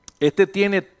 Este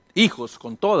tiene hijos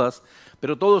con todas,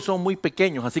 pero todos son muy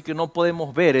pequeños, así que no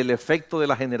podemos ver el efecto de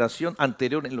la generación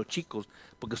anterior en los chicos,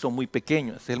 porque son muy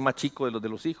pequeños. Es el más chico de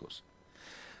los hijos.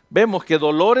 Vemos que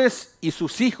Dolores y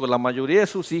sus hijos, la mayoría de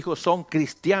sus hijos son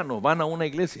cristianos, van a una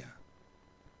iglesia,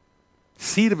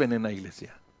 sirven en la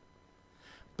iglesia,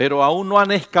 pero aún no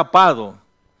han escapado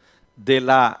de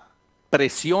la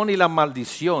presión y la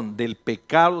maldición del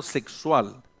pecado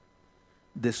sexual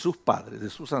de sus padres, de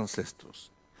sus ancestros.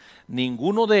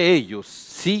 Ninguno de ellos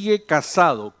sigue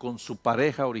casado con su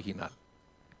pareja original.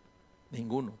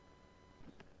 Ninguno.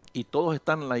 Y todos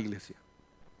están en la iglesia.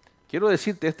 Quiero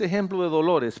decirte, este ejemplo de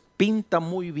Dolores pinta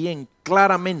muy bien,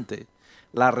 claramente,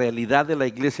 la realidad de la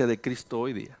iglesia de Cristo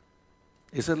hoy día.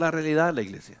 Esa es la realidad de la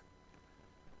iglesia.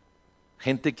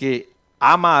 Gente que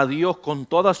ama a Dios con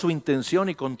toda su intención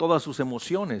y con todas sus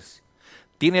emociones.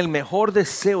 Tiene el mejor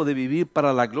deseo de vivir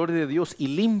para la gloria de Dios y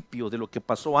limpio de lo que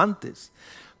pasó antes.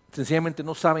 Sencillamente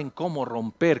no saben cómo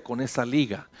romper con esa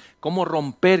liga, cómo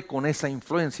romper con esa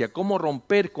influencia, cómo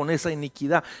romper con esa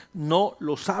iniquidad. No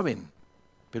lo saben,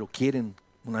 pero quieren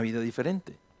una vida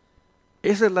diferente.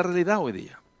 Esa es la realidad hoy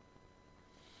día.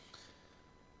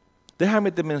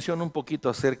 Déjame te menciono un poquito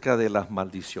acerca de las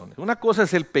maldiciones. Una cosa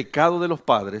es el pecado de los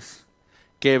padres,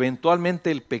 que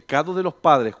eventualmente el pecado de los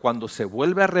padres, cuando se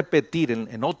vuelve a repetir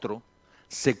en otro,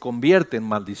 se convierte en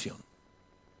maldición.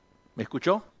 ¿Me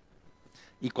escuchó?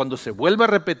 Y cuando se vuelve a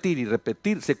repetir y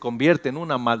repetir, se convierte en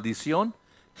una maldición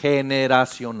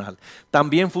generacional.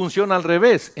 También funciona al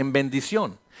revés, en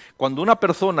bendición. Cuando una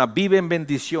persona vive en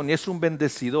bendición y es un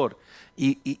bendecidor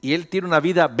y él tiene una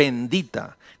vida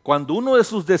bendita, cuando uno de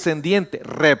sus descendientes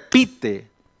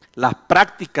repite las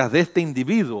prácticas de este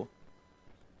individuo,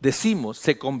 decimos,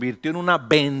 se convirtió en una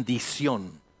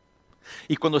bendición.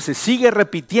 Y cuando se sigue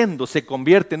repitiendo, se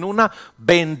convierte en una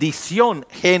bendición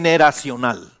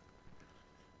generacional.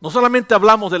 No solamente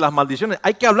hablamos de las maldiciones,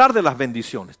 hay que hablar de las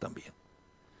bendiciones también.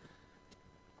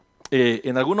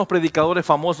 En algunos predicadores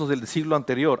famosos del siglo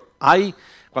anterior,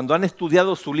 cuando han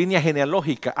estudiado su línea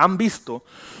genealógica, han visto,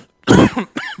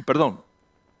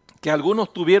 que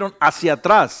algunos tuvieron hacia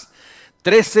atrás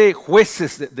 13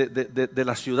 jueces de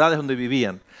las ciudades donde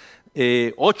vivían,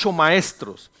 8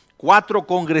 maestros, 4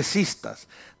 congresistas,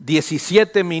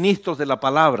 17 ministros de la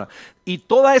palabra. Y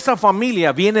toda esa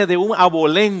familia viene de un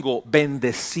abolengo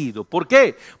bendecido. ¿Por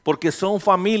qué? Porque son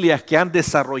familias que han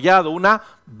desarrollado una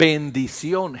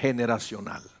bendición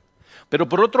generacional. Pero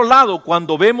por otro lado,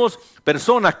 cuando vemos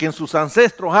personas que en sus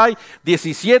ancestros hay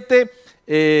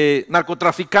 17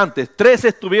 narcotraficantes, 13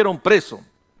 estuvieron presos.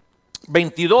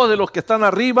 22 de los que están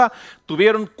arriba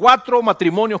tuvieron 4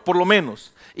 matrimonios por lo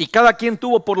menos. Y cada quien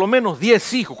tuvo por lo menos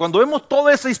 10 hijos. Cuando vemos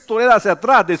toda esa historia hacia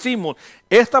atrás, decimos,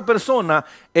 esta persona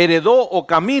heredó o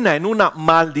camina en una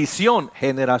maldición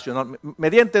generacional. ¿Me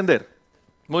di a entender?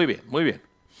 Muy bien, muy bien.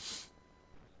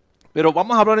 Pero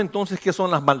vamos a hablar entonces qué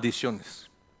son las maldiciones.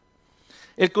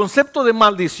 El concepto de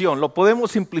maldición lo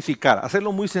podemos simplificar,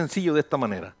 hacerlo muy sencillo de esta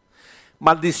manera.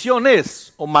 Maldición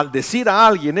es, o maldecir a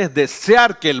alguien es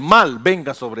desear que el mal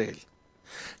venga sobre él.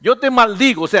 Yo te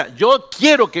maldigo, o sea, yo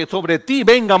quiero que sobre ti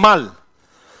venga mal.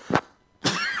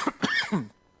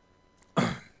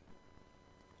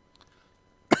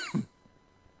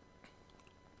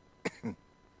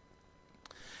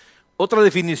 Otra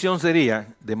definición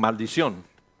sería de maldición.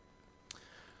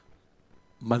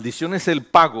 Maldición es el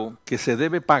pago que se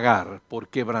debe pagar por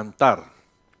quebrantar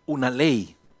una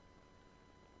ley.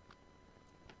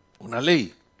 Una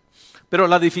ley. Pero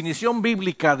la definición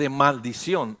bíblica de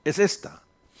maldición es esta.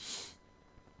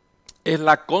 Es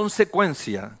la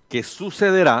consecuencia que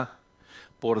sucederá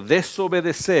por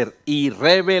desobedecer y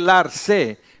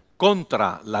rebelarse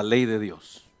contra la ley de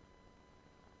Dios.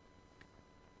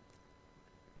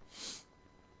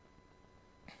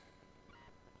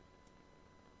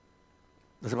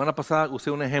 La semana pasada usé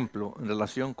un ejemplo en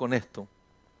relación con esto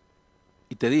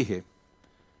y te dije,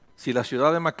 si la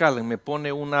ciudad de McAllen me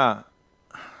pone un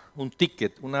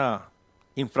ticket, una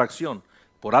infracción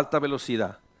por alta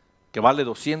velocidad que vale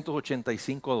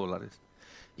 $285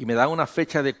 y me dan una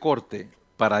fecha de corte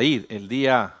para ir el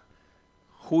día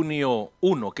junio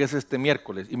 1, que es este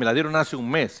miércoles, y me la dieron hace un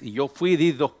mes y yo fui y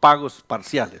di 2 pagos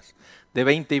parciales de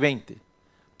 20 y 20,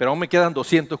 pero aún me quedan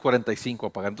 245 a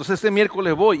pagar. Entonces este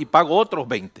miércoles voy y pago otros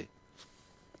 20.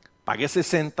 Pagué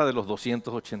 60 de los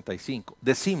 285.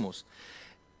 Decimos,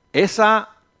 esa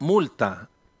multa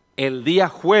el día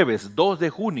jueves 2 de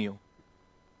junio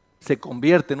se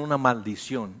convierte en una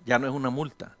maldición. Ya no es una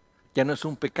multa, ya no es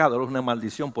un pecado, ahora es una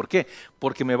maldición. ¿Por qué?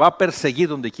 Porque me va a perseguir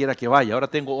donde quiera que vaya. Ahora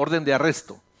tengo orden de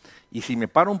arresto. Y si me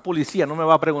para un policía no me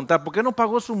va a preguntar, ¿por qué no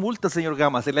pagó su multa, señor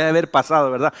Gamas? Se le debe haber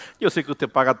pasado, ¿verdad? Yo sé que usted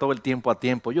paga todo el tiempo a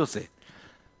tiempo, yo sé.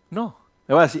 No,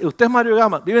 me va a decir, usted es Mario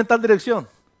Gamas, vive en tal dirección.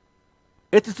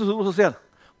 Este es su seguro social.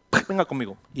 Venga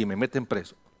conmigo. Y me meten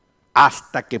preso.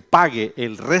 Hasta que pague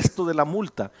el resto de la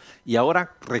multa y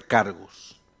ahora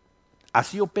recargos.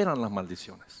 Así operan las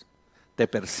maldiciones. Te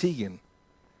persiguen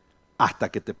hasta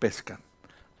que te pescan,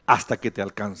 hasta que te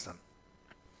alcanzan.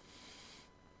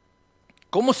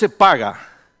 ¿Cómo se paga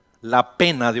la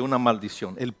pena de una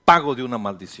maldición, el pago de una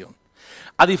maldición?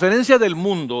 A diferencia del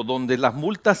mundo donde las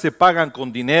multas se pagan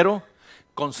con dinero,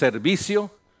 con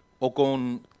servicio o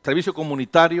con servicio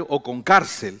comunitario o con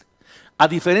cárcel, a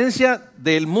diferencia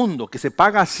del mundo que se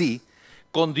paga así,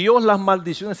 con Dios las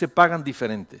maldiciones se pagan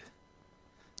diferentes.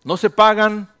 No se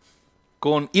pagan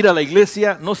con ir a la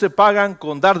iglesia, no se pagan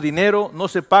con dar dinero, no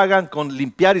se pagan con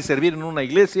limpiar y servir en una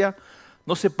iglesia,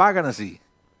 no se pagan así.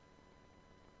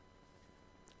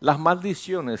 Las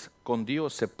maldiciones con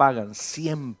Dios se pagan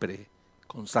siempre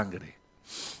con sangre.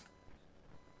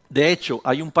 De hecho,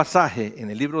 hay un pasaje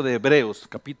en el libro de Hebreos,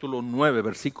 capítulo 9,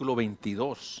 versículo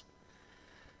 22.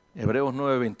 Hebreos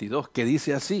 9, 22, que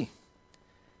dice así: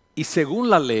 y según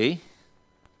la ley,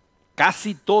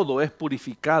 casi todo es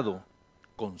purificado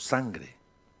con sangre.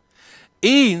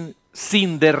 Y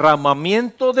sin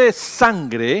derramamiento de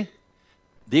sangre,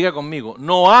 diga conmigo,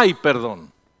 no hay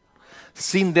perdón.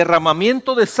 Sin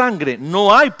derramamiento de sangre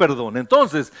no hay perdón.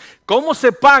 Entonces, ¿cómo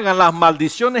se pagan las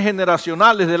maldiciones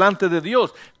generacionales delante de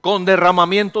Dios? Con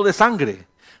derramamiento de sangre.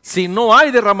 Si no hay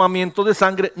derramamiento de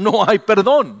sangre, no hay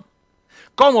perdón.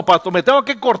 ¿Cómo, pastor? ¿Me tengo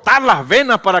que cortar las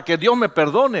venas para que Dios me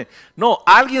perdone? No,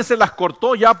 alguien se las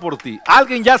cortó ya por ti.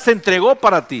 Alguien ya se entregó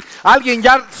para ti. Alguien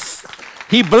ya,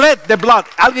 he bled the blood.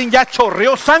 Alguien ya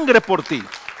chorreó sangre por ti.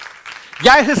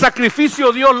 Ya ese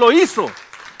sacrificio Dios lo hizo.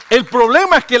 El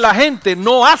problema es que la gente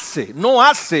no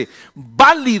hace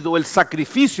válido el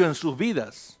sacrificio en sus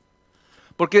vidas.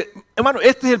 Porque, hermano,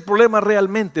 este es el problema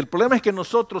realmente. El problema es que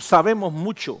nosotros sabemos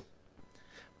mucho,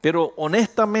 pero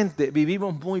honestamente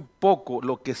vivimos muy poco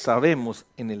lo que sabemos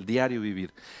en el diario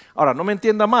vivir. Ahora, no me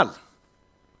entienda mal.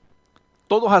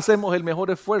 Todos hacemos el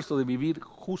mejor esfuerzo de vivir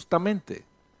justamente.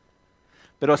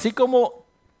 Pero así como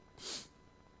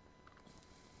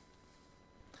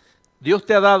Dios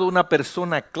te ha dado una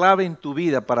persona clave en tu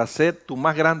vida para ser tu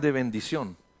más grande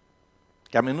bendición,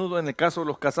 que a menudo en el caso de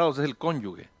los casados es el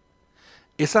cónyuge.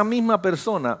 Esa misma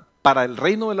persona para el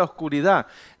reino de la oscuridad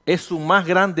es su más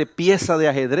grande pieza de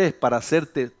ajedrez para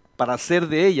hacer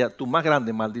de ella tu más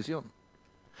grande maldición.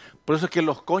 Por eso es que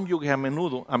los cónyuges a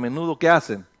menudo ¿qué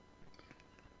hacen?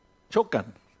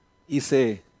 Chocan y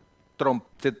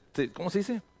 ¿cómo se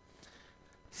dice?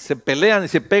 Se pelean y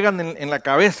se pegan en la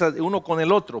cabeza de uno con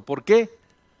el otro. ¿Por qué?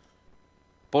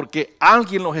 Porque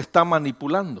alguien los está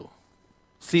manipulando.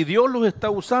 Si Dios los está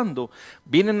usando,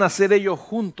 vienen a ser ellos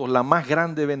juntos la más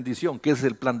grande bendición, que es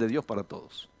el plan de Dios para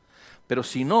todos. Pero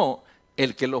si no,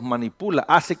 el que los manipula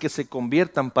hace que se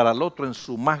conviertan para el otro en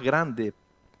su más grande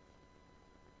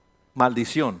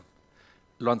maldición.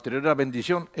 Lo anterior era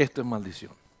bendición, esto es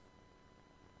maldición.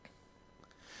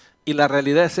 Y la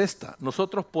realidad es esta: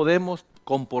 nosotros podemos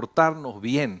comportarnos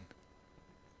bien,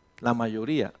 la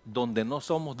mayoría, donde no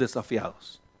somos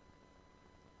desafiados.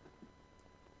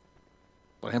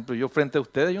 Por ejemplo, yo frente a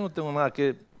ustedes, yo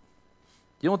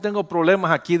no tengo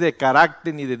problemas aquí de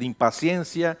carácter, ni de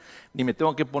impaciencia, ni me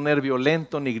tengo que poner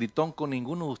violento, ni gritón con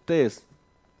ninguno de ustedes.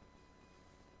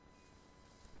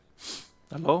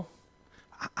 Hello?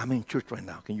 I'm in church right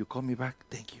now. Can you call me back?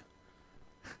 Thank you.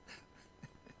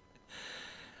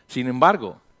 Sin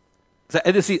embargo,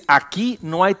 es decir, aquí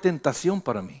no hay tentación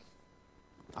para mí,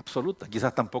 absoluta,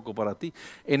 quizás tampoco para ti.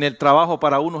 En el trabajo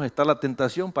para unos está la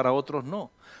tentación, para otros no.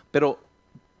 Pero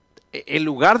el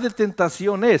lugar de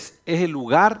tentación es el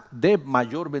lugar de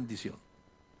mayor bendición.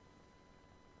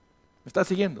 ¿Me estás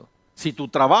siguiendo? Si tu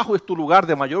trabajo es tu lugar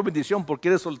de mayor bendición porque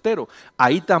eres soltero,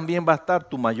 ahí también va a estar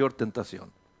tu mayor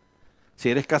tentación. Si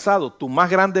eres casado, tu más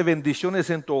grande bendición es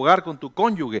en tu hogar con tu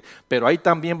cónyuge, pero ahí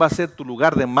también va a ser tu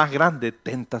lugar de más grande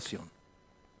tentación.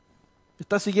 ¿Me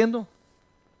estás siguiendo?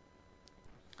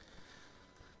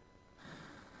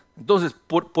 Entonces,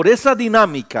 por esa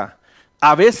dinámica,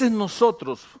 a veces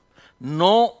nosotros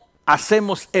no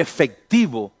hacemos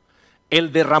efectivo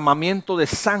el derramamiento de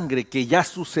sangre que ya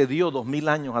sucedió 2000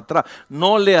 años atrás.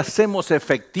 No le hacemos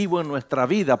efectivo en nuestra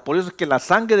vida. Por eso es que la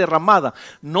sangre derramada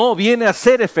no viene a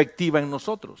ser efectiva en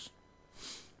nosotros.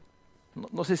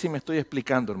 No sé si me estoy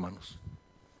explicando, hermanos.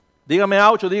 Dígame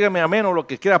a 8, dígame amén o lo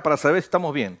que quiera para saber si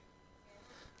estamos bien.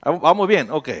 ¿Vamos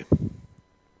bien? Ok.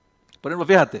 Por ejemplo,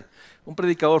 fíjate, un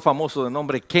predicador famoso de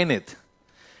nombre Kenneth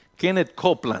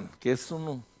Copeland, que es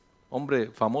un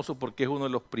hombre famoso porque es uno de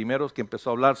los primeros que empezó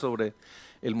a hablar sobre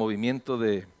el movimiento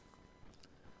de,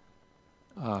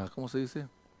 ¿cómo se dice?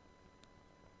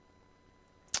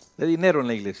 De dinero en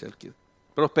la iglesia.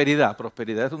 Prosperidad.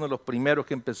 Es uno de los primeros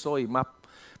que empezó y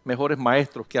mejores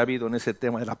maestros que ha habido en ese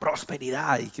tema de la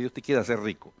prosperidad y que Dios te quiere hacer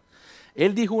rico.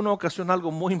 Él dijo una ocasión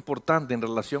algo muy importante en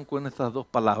relación con estas dos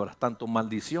palabras, tanto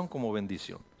maldición como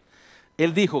bendición.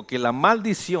 Él dijo que la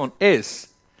maldición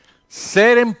es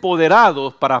ser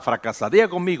empoderados para fracasar. Diga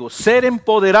conmigo, ser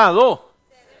empoderado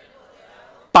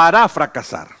para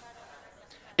fracasar.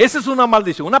 Esa es una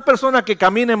maldición. Una persona que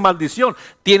camina en maldición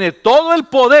tiene todo el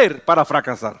poder para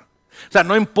fracasar. O sea,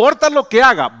 no importa lo que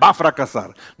haga, va a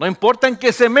fracasar. No importa en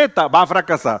qué se meta, va a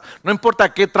fracasar. No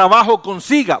importa qué trabajo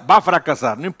consiga, va a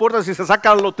fracasar. No importa si se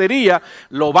saca la lotería,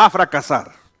 lo va a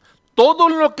fracasar. Todo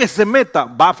lo que se meta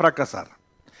va a fracasar.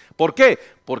 ¿Por qué?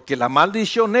 Porque la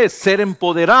maldición es ser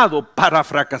empoderado para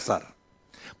fracasar.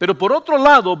 Pero por otro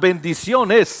lado,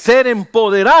 bendición es ser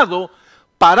empoderado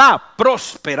para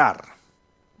prosperar.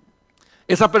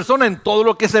 Esa persona en todo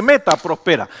lo que se meta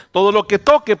prospera, todo lo que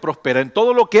toque prospera, en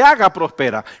todo lo que haga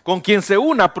prospera, con quien se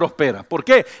una prospera. ¿Por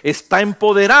qué? Está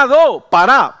empoderado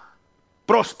para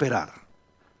prosperar.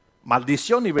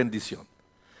 Maldición y bendición.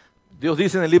 Dios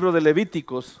dice en el libro de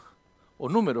Levíticos, o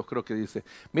Números creo que dice,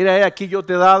 mira, aquí yo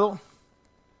te he dado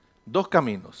dos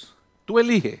caminos. Tú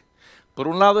elige. Por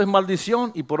un lado es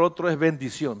maldición y por otro es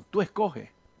bendición. Tú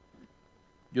escoge.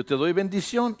 Yo te doy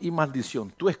bendición y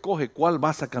maldición. Tú escoge cuál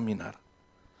vas a caminar.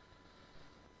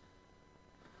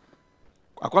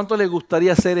 ¿A cuánto le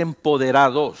gustaría ser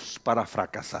empoderados para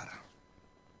fracasar?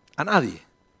 A nadie.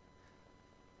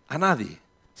 A nadie.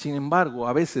 Sin embargo,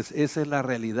 a veces esa es la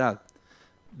realidad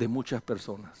de muchas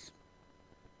personas.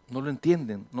 No lo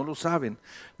entienden, no lo saben.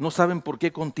 No saben por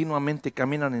qué continuamente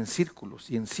caminan en círculos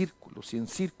y en círculos y en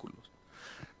círculos.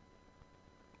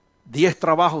 10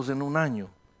 trabajos en un año,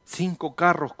 5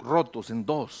 carros rotos en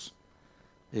 2.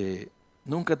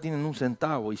 Nunca tienen un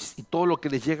centavo y todo lo que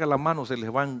les llega a la mano se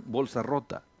les va en bolsa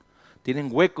rota. Tienen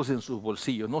huecos en sus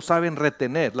bolsillos, no saben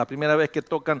retener. La primera vez que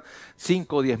tocan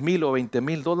 5, 10 mil o 20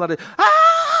 mil dólares, ¡ah!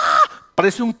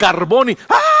 Parece un carbón y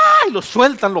 ¡ah! Y lo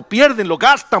sueltan, lo pierden, lo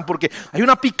gastan porque hay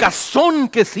una picazón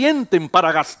que sienten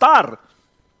para gastar.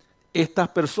 Estas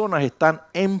personas están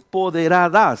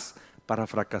empoderadas para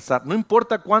fracasar, no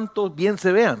importa cuánto bien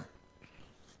se vean.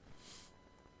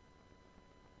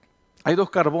 Hay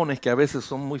 2 carbones que a veces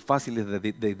son muy fáciles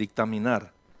de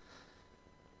dictaminar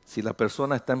si la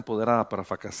persona está empoderada para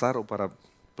fracasar o para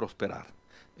prosperar.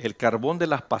 El carbón de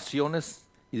las pasiones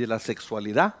y de la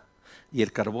sexualidad y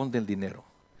el carbón del dinero.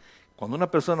 Cuando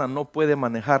una persona no puede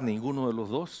manejar ninguno de los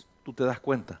dos, tú te das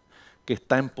cuenta que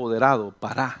está empoderado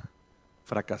para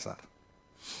fracasar.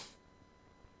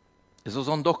 Esos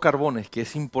son 2 carbones que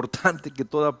es importante que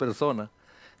toda persona,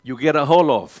 you get a hold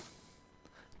of,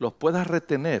 los puedas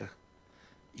retener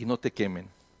y no te quemen.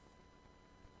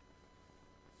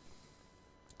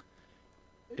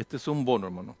 Este es un bono,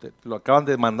 hermano. Te lo acaban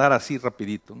de mandar así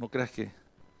rapidito. No creas que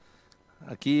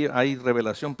aquí hay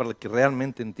revelación para el que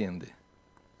realmente entiende.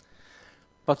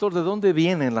 Pastor, ¿de dónde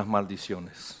vienen las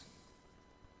maldiciones?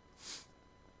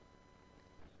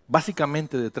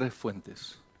 Básicamente de 3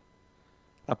 fuentes.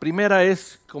 La primera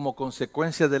es como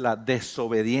consecuencia de la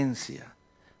desobediencia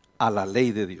a la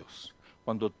ley de Dios.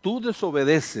 Cuando tú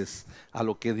desobedeces a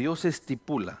lo que Dios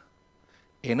estipula,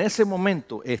 en ese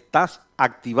momento estás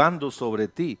activando sobre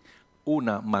ti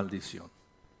una maldición.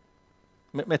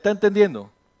 ¿Me está entendiendo?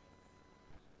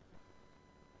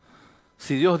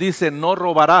 Si Dios dice no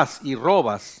robarás y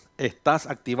robas, estás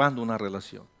activando una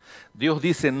relación. Dios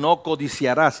dice no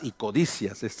codiciarás y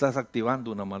codicias, estás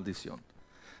activando una maldición.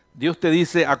 Dios te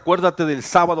dice acuérdate del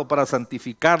sábado para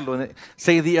santificarlo,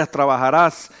 6 días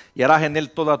trabajarás y harás en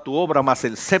él toda tu obra, mas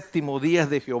el 7º día es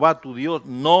de Jehová tu Dios,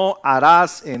 no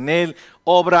harás en él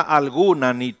obra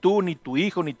alguna, ni tú, ni tu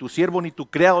hijo, ni tu siervo, ni tu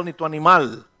criado, ni tu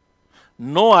animal.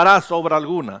 No harás obra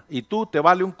alguna. Y tú te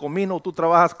vale un comino, tú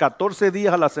trabajas 14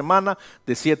 días a la semana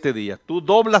de 7 días. Tú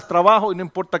doblas trabajo y no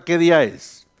importa qué día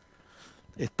es.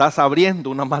 Estás abriendo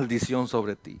una maldición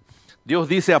sobre ti. Dios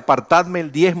dice, apartadme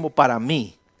el diezmo para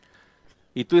mí.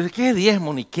 Y tú dices, ¿qué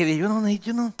diezmo ni qué diezmo?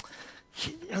 Yo no,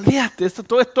 olvídate,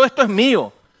 todo esto es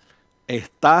mío.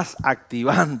 Estás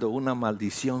activando una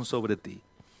maldición sobre ti.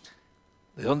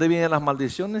 ¿De dónde vienen las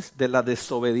maldiciones? De la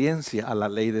desobediencia a la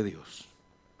ley de Dios.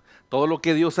 Todo lo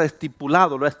que Dios ha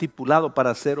estipulado, lo ha estipulado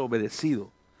para ser obedecido.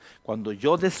 Cuando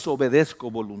yo desobedezco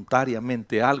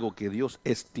voluntariamente algo que Dios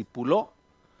estipuló,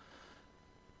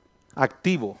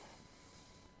 activo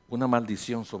una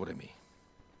maldición sobre mí.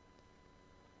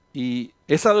 Y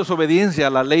esa desobediencia a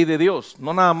la ley de Dios,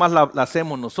 no nada más la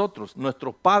hacemos nosotros,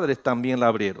 nuestros padres también la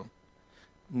abrieron.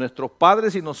 Nuestros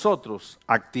padres y nosotros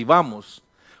activamos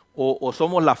o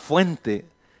somos la fuente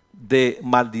de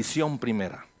maldición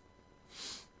primera.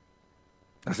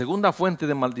 La segunda fuente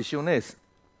de maldición es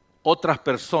otras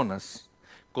personas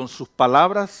con sus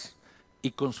palabras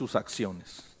y con sus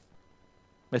acciones.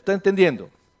 ¿Me está entendiendo?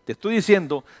 Te estoy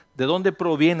diciendo de dónde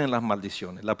provienen las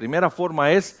maldiciones. La primera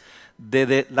forma es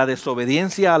de la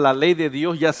desobediencia a la ley de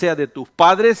Dios, ya sea de tus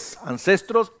padres,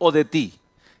 ancestros o de ti.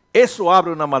 Eso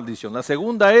abre una maldición. La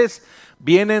segunda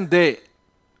vienen de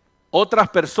otras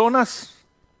personas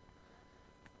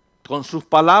con sus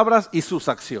palabras y sus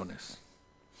acciones.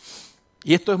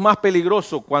 Y esto es más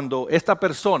peligroso cuando esta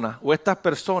persona o estas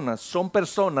personas son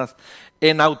personas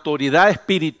en autoridad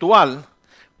espiritual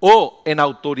o en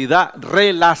autoridad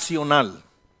relacional.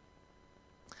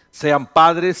 Sean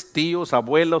padres, tíos,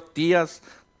 abuelos, tías,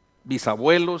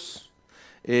 bisabuelos,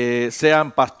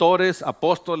 sean pastores,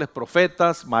 apóstoles,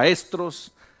 profetas,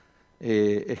 maestros,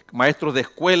 maestros de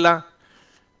escuela.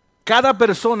 Cada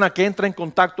persona que entra en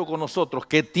contacto con nosotros,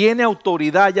 que tiene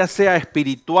autoridad ya sea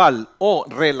espiritual o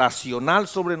relacional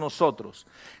sobre nosotros,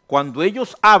 cuando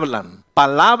ellos hablan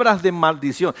palabras de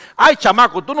maldición, ay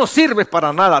chamaco, tú no sirves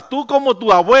para nada, tú como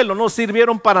tu abuelo no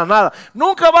sirvieron para nada,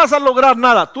 nunca vas a lograr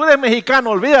nada, tú eres mexicano,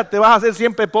 olvídate, vas a ser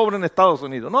siempre pobre en Estados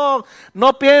Unidos. No,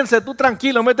 no pienses, tú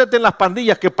tranquilo, métete en las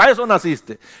pandillas, que para eso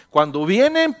naciste. Cuando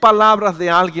vienen palabras de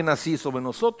alguien así sobre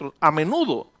nosotros, a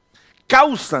menudo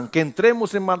causan que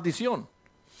entremos en maldición.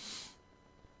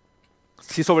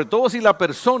 Sobre todo si la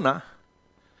persona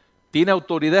tiene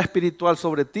autoridad espiritual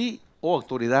sobre ti o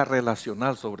autoridad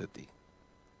relacional sobre ti.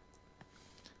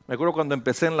 Me acuerdo cuando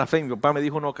empecé en la fe, mi papá me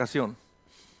dijo una ocasión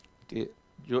que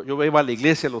yo iba a la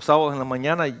iglesia los sábados en la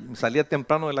mañana y salía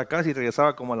temprano de la casa y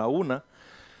regresaba como a la 1,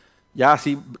 ya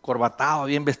así corbatado,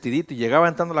 bien vestidito, y llegaba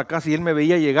entrando a la casa y él me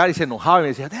veía llegar y se enojaba y me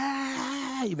decía,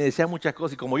 ¡ah! Y me decía muchas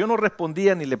cosas, y como yo no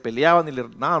respondía, ni le peleaba,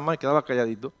 nada más, quedaba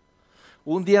calladito.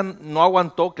 Un día no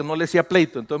aguantó, que no le hacía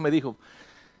pleito, entonces me dijo,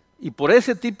 y por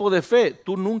ese tipo de fe,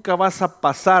 tú nunca vas a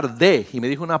pasar de, y me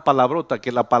dijo una palabrota,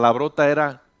 que la palabrota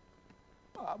era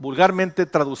vulgarmente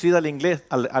traducida al inglés,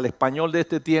 al español de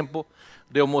este tiempo,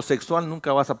 de homosexual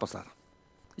nunca vas a pasar.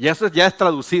 Y eso ya es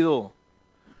traducido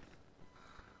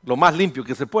lo más limpio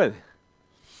que se puede.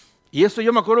 Y eso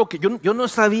yo me acuerdo que yo no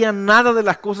sabía nada de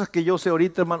las cosas que yo sé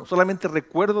ahorita, hermano, solamente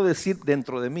recuerdo decir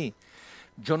dentro de mí,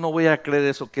 yo no voy a creer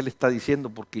eso que él está diciendo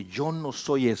porque yo no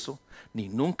soy eso, ni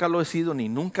nunca lo he sido, ni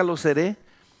nunca lo seré.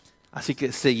 Así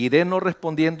que seguiré no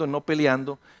respondiendo, no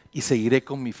peleando y seguiré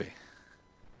con mi fe.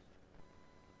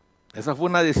 Esa fue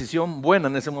una decisión buena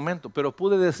en ese momento, pero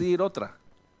pude decidir otra.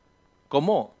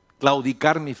 ¿Cómo?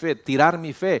 Claudicar mi fe, tirar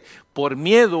mi fe, por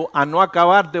miedo a no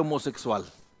acabar de homosexual.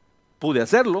 Pude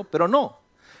hacerlo, pero no.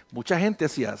 Mucha gente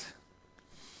así hace.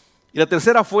 Y la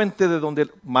tercera fuente de donde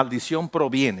maldición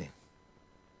proviene.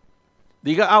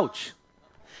 Diga, ouch.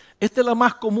 Esta es la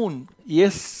más común y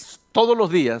es todos los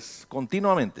días,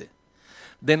 continuamente,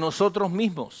 de nosotros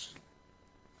mismos.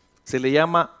 Se le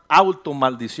llama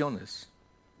automaldiciones.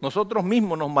 Nosotros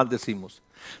mismos nos maldecimos.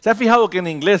 ¿Se ha fijado que en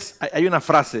inglés hay una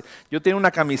frase? Yo tenía una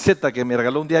camiseta que me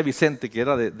regaló un día Vicente, que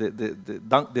era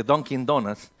de Dunkin'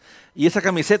 Donuts, y esa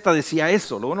camiseta decía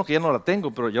eso. Lo bueno es que ya no la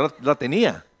tengo, pero yo la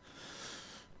tenía.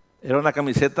 Era una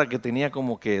camiseta que tenía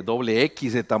como que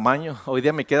XX de tamaño. Hoy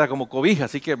día me queda como cobija,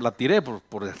 así que la tiré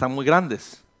porque están muy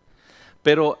grandes.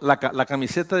 Pero la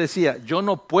camiseta decía, yo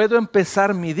no puedo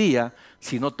empezar mi día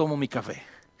si no tomo mi café.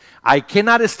 I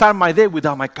cannot start my day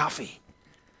without my coffee.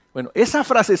 Bueno, esa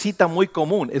frasecita muy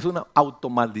común es una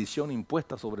automaldición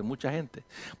impuesta sobre mucha gente.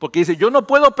 Porque dice, yo no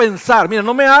puedo pensar, mira,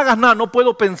 no me hagas nada, no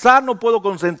puedo pensar, no puedo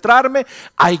concentrarme.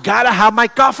 I gotta have my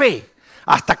coffee.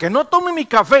 Hasta que no tome mi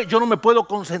café, yo no me puedo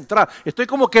concentrar. Estoy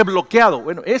como que bloqueado.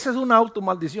 Bueno, esa es una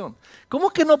automaldición. ¿Cómo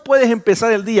que no puedes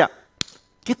empezar el día?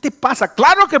 ¿Qué te pasa?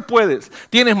 Claro que puedes.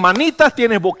 Tienes manitas,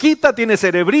 tienes boquita, tienes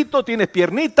cerebrito, tienes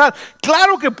piernitas.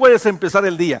 Claro que puedes empezar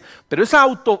el día. Pero esta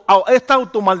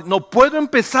automaldición, no puedo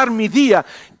empezar mi día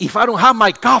if I don't have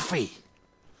my coffee.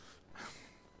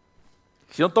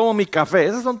 Si no tomo mi café,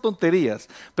 esas son tonterías.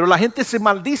 Pero la gente se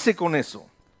maldice con eso.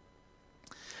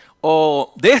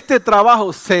 O de este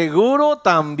trabajo seguro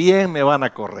también me van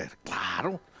a correr.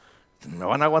 Claro, me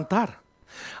van a aguantar.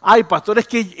 Ay, pastor, es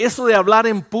que eso de hablar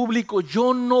en público,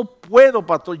 yo no puedo,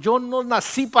 pastor, yo no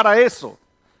nací para eso.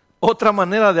 Otra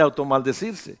manera de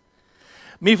automaldecirse.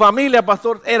 Mi familia,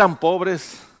 pastor, eran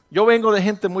pobres. Yo vengo de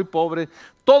gente muy pobre.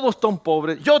 Todos son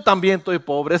pobres. Yo también estoy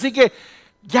pobre. Así que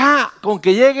ya con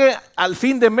que llegue al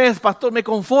fin de mes, pastor, me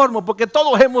conformo porque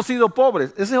todos hemos sido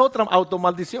pobres. Esa es otra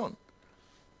automaldición.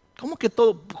 ¿Cómo que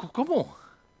todo? ¿Cómo?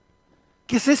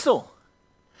 ¿Qué es eso?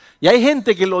 Y hay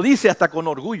gente que lo dice hasta con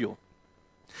orgullo.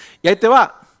 Y ahí te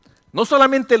va. No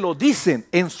solamente lo dicen,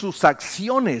 en sus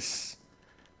acciones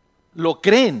lo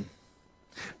creen.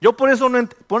 Yo por eso,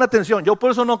 pon atención, yo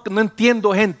por eso no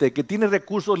entiendo gente que tiene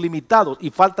recursos limitados y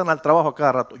faltan al trabajo a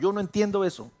cada rato. Yo no entiendo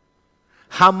eso.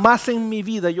 Jamás en mi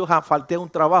vida yo falté a un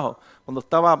trabajo cuando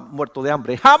estaba muerto de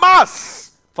hambre.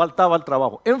 Jamás faltaba al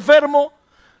trabajo. Enfermo,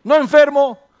 no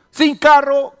enfermo, sin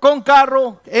carro, con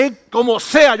carro, como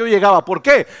sea yo llegaba. ¿Por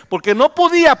qué? Porque no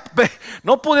podía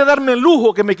darme el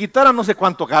lujo que me quitaran no sé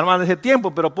cuánto ganaban en ese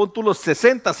tiempo, pero pon tú los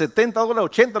 60, 70 dólares,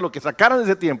 80, lo que sacaran en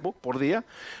ese tiempo por día.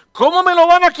 ¿Cómo me lo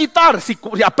van a quitar si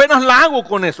apenas la hago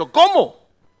con eso? ¿Cómo?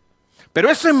 Pero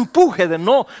ese empuje de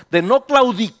no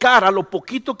claudicar a lo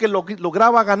poquito que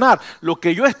lograba ganar, lo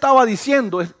que yo estaba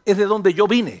diciendo es de donde yo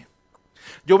vine.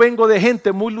 Yo vengo de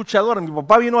gente muy luchadora. Mi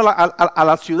papá vino a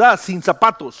la ciudad sin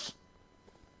zapatos.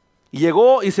 Y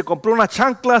llegó y se compró unas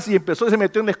chanclas y se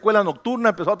metió en la escuela nocturna,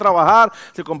 empezó a trabajar,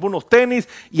 se compró unos tenis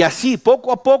y así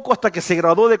poco a poco hasta que se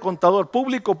graduó de contador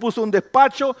público, puso un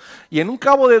despacho y en un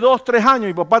cabo de 2, 3 años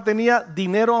mi papá tenía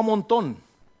dinero a montón.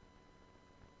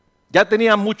 Ya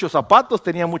tenía muchos zapatos,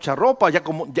 tenía mucha ropa,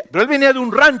 pero él venía de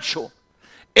un rancho.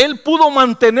 Él pudo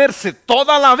mantenerse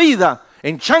toda la vida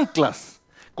en chanclas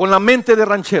con la mente de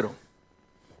ranchero.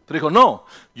 Pero dijo, no,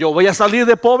 yo voy a salir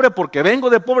de pobre porque vengo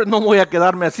de pobre, no voy a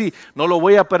quedarme así, no lo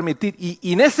voy a permitir.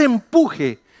 Y en ese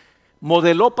empuje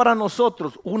modeló para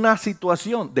nosotros una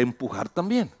situación de empujar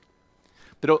también.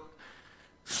 Pero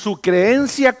su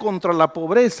creencia contra la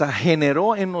pobreza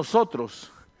generó en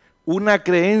nosotros una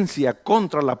creencia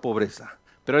contra la pobreza.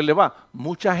 Pero él le va,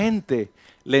 mucha gente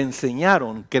le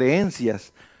enseñaron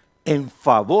creencias en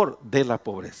favor de la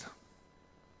pobreza.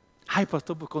 Ay,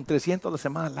 pastor, pues con 300 a la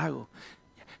semana la hago.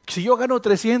 Si yo gano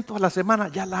 300 a la semana,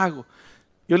 ya la hago.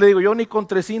 Yo le digo, yo ni con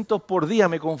 300 por día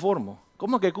me conformo.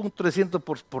 ¿Cómo que con 300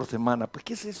 por semana? Pues,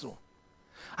 ¿qué es eso?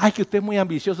 Ay, que usted es muy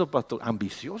ambicioso, pastor.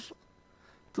 ¿Ambicioso?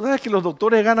 ¿Tú sabes que los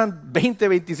doctores ganan 20,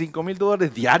 25 mil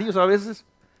dólares diarios a veces?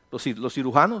 Los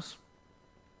cirujanos.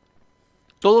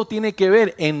 Todo tiene que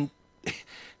ver en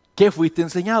qué fuiste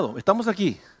enseñado. Estamos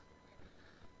aquí.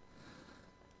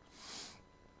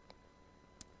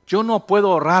 Yo no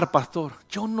puedo ahorrar, pastor.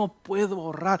 Yo no puedo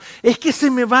ahorrar. Es que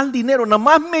se me va el dinero. Nada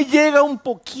más me llega un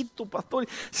poquito, pastor.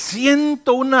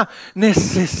 Siento una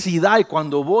necesidad. Y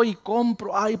cuando voy y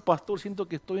compro, ay, pastor, siento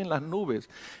que estoy en las nubes.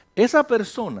 Esa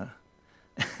persona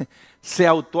se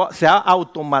ha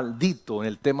automaldito en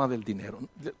el tema del dinero.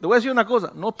 Le voy a decir una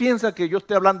cosa. No piensa que yo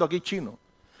esté hablando aquí chino.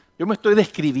 Yo me estoy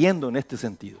describiendo en este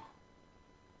sentido.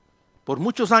 Por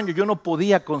muchos años yo no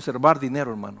podía conservar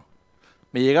dinero, hermano.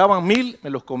 Me llegaban 1,000, me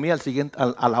los comía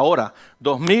a la hora.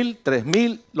 2,000,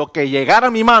 3,000, lo que llegara a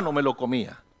mi mano me lo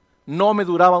comía. No me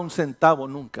duraba un centavo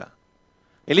nunca.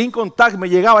 El income tax me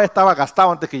llegaba, estaba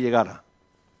gastado antes que llegara.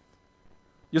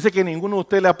 Yo sé que a ninguno de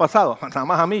ustedes le ha pasado, nada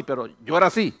más a mí, pero yo era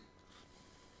así.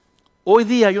 Hoy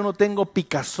día yo no tengo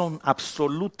picazón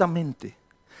absolutamente.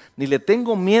 Ni le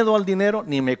tengo miedo al dinero,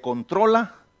 ni me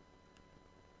controla,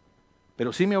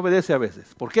 pero sí me obedece a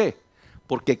veces. ¿Por qué?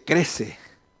 Porque crece.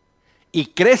 Y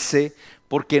crece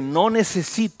porque no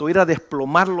necesito ir a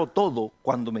desplomarlo todo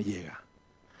cuando me llega.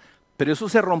 Pero eso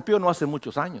se rompió no hace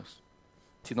muchos años,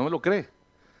 si no me lo cree.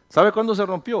 ¿Sabe cuándo se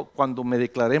rompió? Cuando me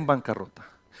declaré en bancarrota.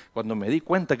 Cuando me di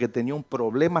cuenta que tenía un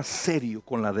problema serio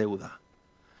con la deuda.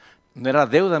 No era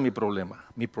deuda mi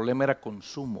problema era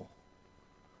consumo.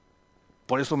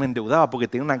 Por eso me endeudaba, porque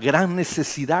tenía una gran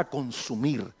necesidad de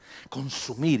consumir.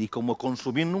 Y como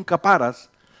consumir nunca paras,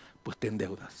 pues te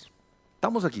endeudas.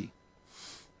 Estamos aquí.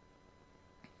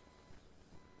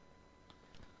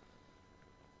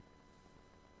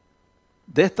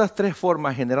 De estas tres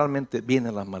formas generalmente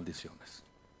vienen las maldiciones.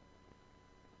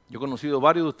 Yo he conocido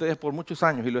varios de ustedes por muchos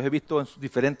años y los he visto en sus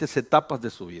diferentes etapas de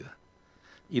su vida.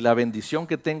 Y la bendición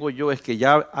que tengo yo es que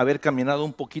ya haber caminado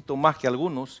un poquito más que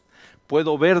algunos,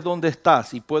 puedo ver dónde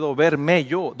estás y puedo verme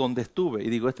yo donde estuve. Y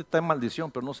digo, este está en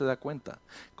maldición, pero no se da cuenta.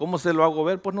 ¿Cómo se lo hago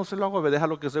ver? Pues no se lo hago ver,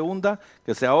 déjalo que se hunda,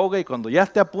 que se ahogue y cuando ya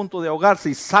esté a punto de ahogarse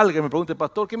y salga y me pregunte,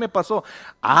 pastor, ¿qué me pasó?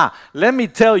 Ah, let me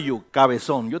tell you,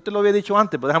 cabezón. Yo te lo había dicho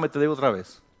antes, pero déjame te digo otra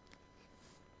vez.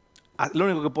 Lo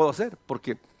único que puedo hacer,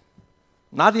 porque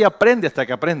nadie aprende hasta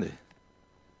que aprende.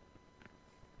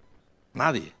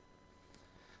 Nadie.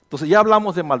 Entonces ya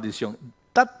hablamos de maldición.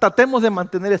 Tratemos de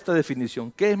mantener esta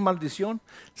definición. ¿Qué es maldición?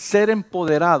 Ser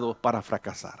empoderado para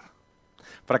fracasar.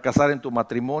 Fracasar en tu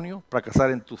matrimonio,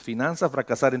 fracasar en tus finanzas,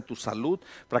 fracasar en tu salud,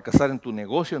 fracasar en tu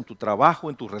negocio, en tu trabajo,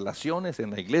 en tus relaciones,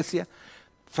 en la iglesia.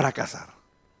 Fracasar.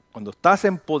 Cuando estás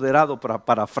empoderado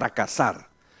para fracasar,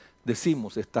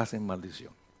 decimos estás en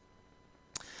maldición.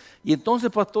 Y entonces,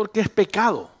 pastor, ¿qué es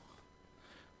pecado?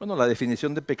 Bueno, la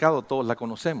definición de pecado todos la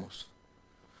conocemos.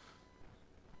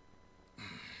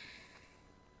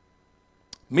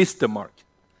 Miss the mark,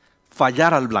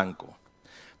 fallar al blanco.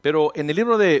 Pero en el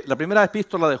libro de la primera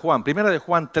epístola de Juan, primera de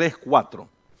Juan 3:4,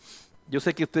 yo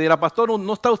sé que usted dirá, pastor,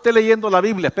 no está usted leyendo la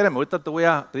Biblia. Espérame, ahorita te voy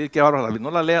a pedir que abra la Biblia.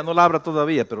 No la lea, no la abra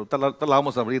todavía, pero la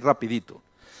vamos a abrir rapidito.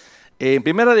 En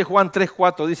primera de Juan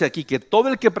 3:4 dice aquí que todo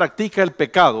el que practica el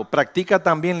pecado, practica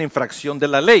también la infracción de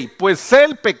la ley. Pues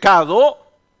el pecado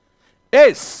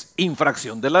es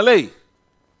infracción de la ley.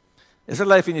 Esa es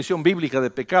la definición bíblica de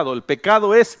pecado. El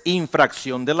pecado es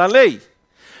infracción de la ley.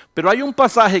 Pero hay un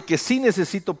pasaje que sí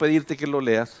necesito pedirte que lo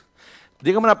leas.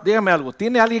 Dígame algo.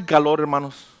 ¿Tiene alguien calor,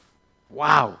 hermanos?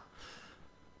 ¡Wow!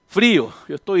 Frío.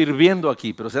 Yo estoy hirviendo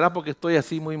aquí, pero será porque estoy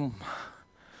así muy...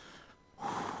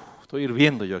 Estoy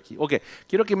hirviendo yo aquí. Ok,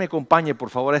 quiero que me acompañe por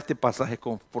favor a este pasaje,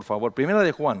 por favor. Primera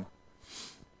de Juan,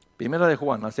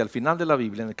 hacia el final de la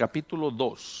Biblia, en el capítulo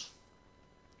 2.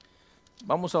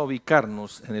 Vamos a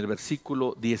ubicarnos en el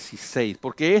versículo 16,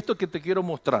 porque esto que te quiero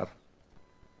mostrar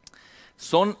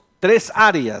son tres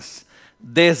áreas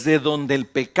desde donde el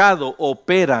pecado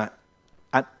opera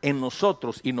en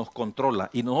nosotros y nos controla.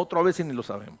 Y nosotros a veces ni lo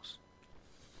sabemos.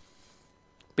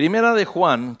 Primera de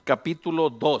Juan, capítulo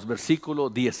 2, versículo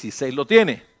 16. ¿Lo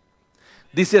tiene?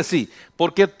 Dice así,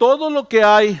 porque todo lo que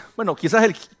hay, bueno, quizás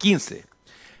el 15.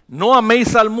 No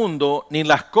améis al mundo ni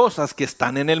las cosas que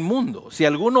están en el mundo. Si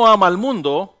alguno ama al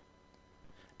mundo,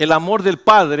 el amor del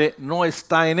Padre no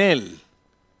está en él.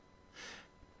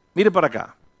 Mire para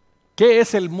acá. ¿Qué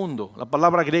es el mundo? La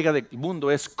palabra griega de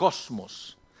mundo es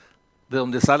cosmos, de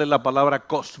donde sale la palabra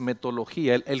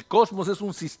cosmetología. El cosmos es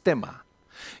un sistema.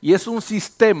 Y es un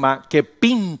sistema que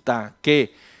pinta,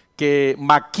 que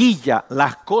maquilla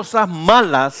las cosas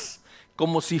malas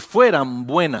como si fueran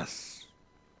buenas.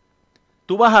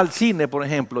 Tú vas al cine, por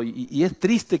ejemplo, y es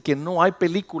triste que no hay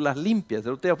películas limpias.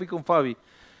 El otro día fui con Fabi.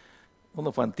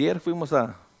 ¿Cuándo fue? Antier, fuimos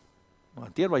a...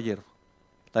 Antier o ayer.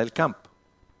 La del camp.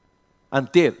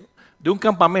 Antier. De un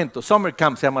campamento. Summer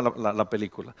Camp se llama la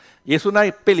película. Y es una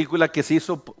película que se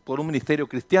hizo por un ministerio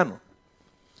cristiano.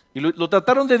 Y lo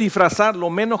trataron de disfrazar lo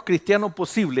menos cristiano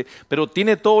posible, pero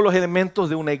tiene todos los elementos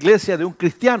de una iglesia, de un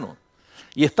cristiano.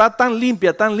 Y está tan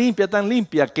limpia, tan limpia, tan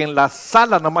limpia, que en la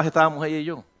sala nada más estábamos ella y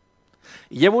yo.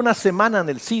 Y llevo una semana en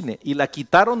el cine y la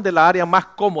quitaron de la área más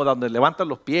cómoda, donde levantas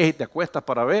los pies y te acuestas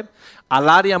para ver, al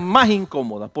área más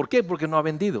incómoda. ¿Por qué? Porque no ha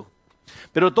vendido.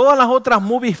 Pero todas las otras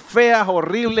movies feas,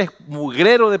 horribles,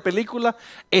 mugrero de películas,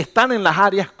 están en las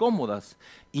áreas cómodas.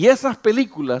 Y esas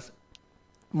películas,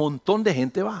 montón de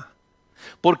gente va.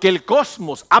 Porque el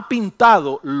cosmos ha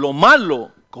pintado lo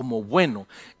malo como bueno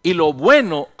y lo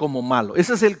bueno como malo.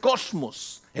 Ese es el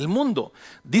cosmos, el mundo.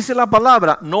 Dice la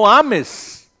palabra, no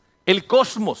ames el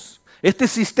cosmos, este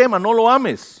sistema, no lo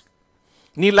ames,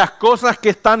 ni las cosas que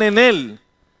están en él.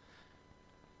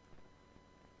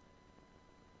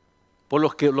 Por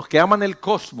los que aman el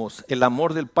cosmos, el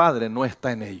amor del Padre no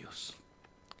está en ellos.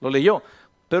 Lo leyó,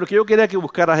 pero que yo quería que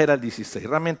buscaras era el 16.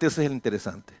 Realmente ese es el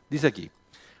interesante. Dice aquí,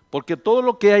 porque todo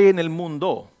lo que hay en el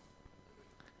mundo,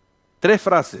 3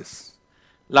 frases,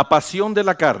 la pasión de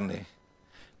la carne,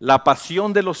 la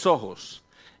pasión de los ojos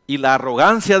y la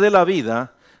arrogancia de la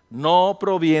vida, no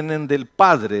provienen del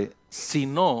Padre,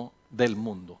 sino del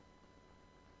mundo.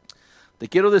 Te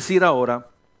quiero decir ahora,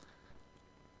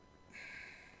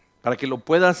 para que lo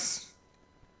puedas,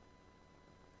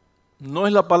 no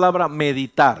es la palabra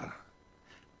meditar,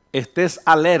 estés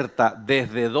alerta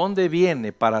desde dónde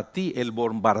viene para ti el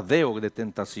bombardeo de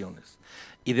tentaciones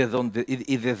y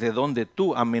desde donde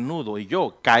tú a menudo y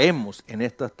yo caemos en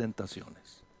estas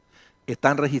tentaciones.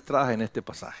 Están registradas en este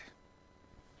pasaje.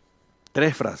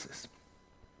 3 frases.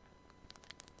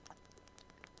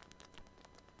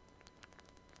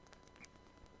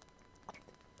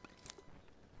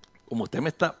 Como usted me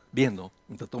está viendo,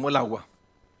 mientras tomo el agua,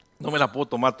 no me la puedo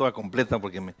tomar toda completa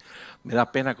porque me da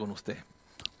pena con usted.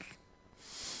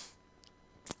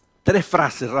 3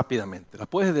 frases rápidamente. ¿Las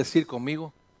puedes decir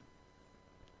conmigo?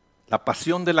 La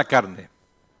pasión de la carne,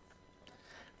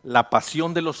 la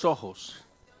pasión de los ojos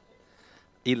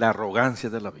y la arrogancia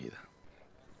de la vida.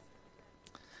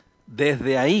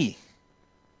 Desde ahí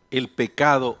el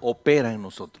pecado opera en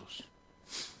nosotros.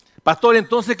 Pastor,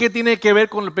 entonces, ¿qué tiene que ver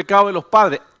con el pecado de los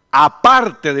padres?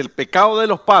 Aparte del pecado de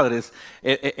los padres,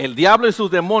 el diablo y sus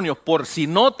demonios, por si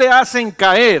no te hacen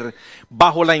caer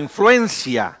bajo la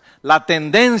influencia, la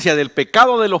tendencia del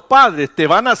pecado de los padres, te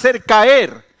van a hacer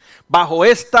caer bajo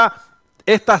estas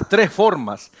 3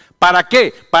 formas. ¿Para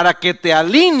qué? Para que te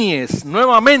alinees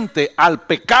nuevamente al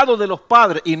pecado de los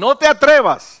padres y no te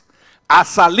atrevas a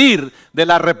salir de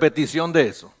la repetición de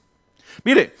eso.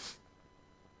 Mire,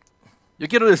 yo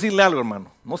quiero decirle algo,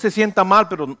 hermano. No se sienta mal,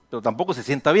 pero tampoco se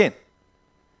sienta bien.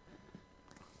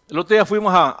 El otro día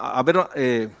fuimos a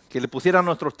ver que le pusieran a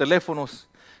nuestros teléfonos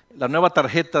la nueva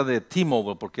tarjeta de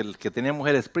T-Mobile, porque el que teníamos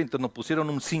era Sprint, nos pusieron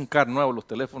un SIM card nuevo los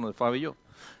teléfonos de Fabi y yo.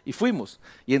 Y fuimos,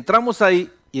 y entramos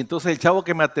ahí, y entonces el chavo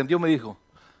que me atendió me dijo,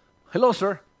 hello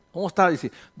sir, ¿cómo está?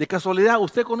 Dice, de casualidad,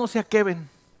 ¿usted conoce a Kevin?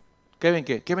 ¿Kevin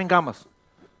qué? Kevin Gamas.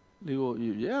 Le digo,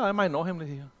 yeah, I might know him. Le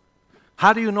dije,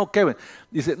 how do you know Kevin?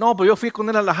 Dice, no, pues yo fui con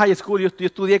él a la high school, yo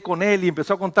estudié con él y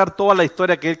empezó a contar toda la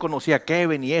historia que él conocía a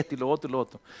Kevin y esto y lo otro y lo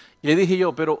otro. Y le dije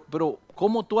yo, pero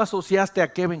 ¿cómo tú asociaste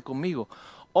a Kevin conmigo?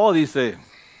 Oh, dice,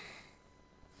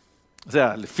 o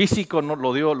sea, el físico no,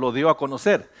 lo dio a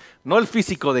conocer. No el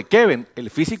físico de Kevin,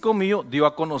 el físico mío dio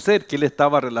a conocer que él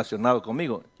estaba relacionado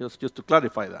conmigo. Just to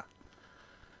clarify that.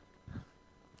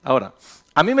 Ahora,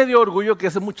 a mí me dio orgullo que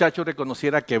ese muchacho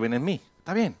reconociera a Kevin en mí.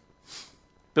 Está bien.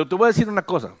 Pero te voy a decir una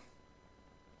cosa.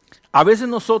 A veces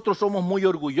nosotros somos muy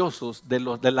orgullosos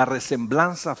de la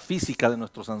resemblanza física de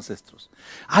nuestros ancestros.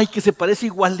 Ay, que se parece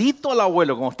igualito al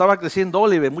abuelo. Como estaba creciendo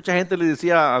Oliver, mucha gente le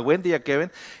decía a Wendy y a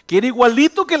Kevin que era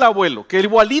igualito que el abuelo, que era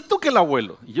igualito que el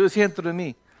abuelo. Y yo decía dentro de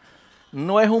mí,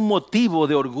 no es un motivo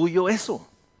de orgullo eso.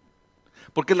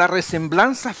 Porque la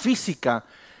resemblanza física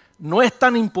no es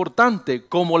tan importante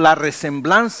como la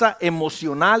resemblanza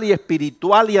emocional y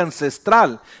espiritual y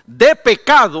ancestral de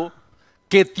pecado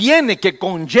que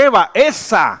conlleva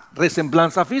esa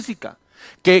resemblanza física.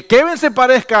 Que Kevin se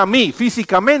parezca a mí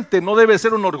físicamente no debe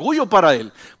ser un orgullo para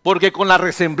él, porque con la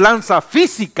resemblanza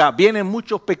física vienen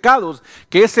muchos pecados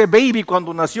que ese baby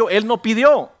cuando nació, él no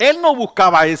pidió, él no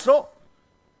buscaba eso,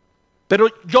 pero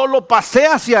yo lo pasé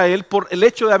hacia él por el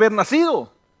hecho de haber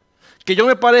nacido. Que yo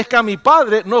me parezca a mi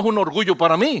padre no es un orgullo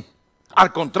para mí.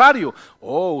 Al contrario,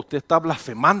 usted está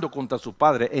blasfemando contra su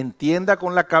padre. Entienda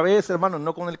con la cabeza, hermano,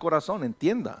 no con el corazón.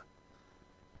 Entienda.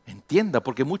 Entienda,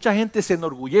 porque mucha gente se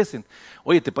enorgullecen.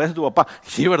 Oye, ¿te parece a tu papá?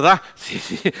 Sí, ¿verdad?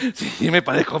 Sí, me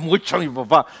parezco mucho a mi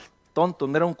papá. Tonto,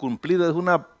 no era un cumplido, es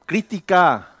una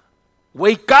crítica.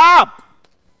 Wake up!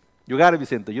 You got it,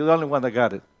 Vicente. You're the only one that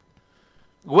got it.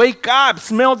 Wake up,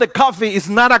 smell the coffee. It's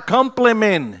not a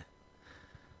compliment.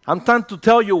 I'm trying to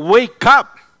tell you, wake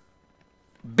up.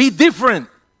 Be different.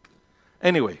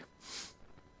 Anyway,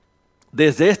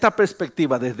 desde esta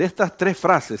perspectiva, desde estas tres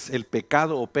frases, el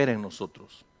pecado opera en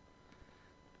nosotros.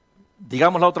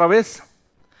 Digámosla otra vez,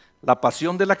 la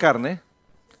pasión de la carne,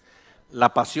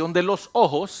 la pasión de los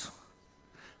ojos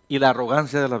y la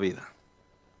arrogancia de la vida.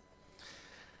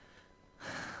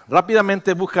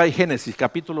 Rápidamente busca ahí Génesis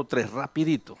capítulo 3,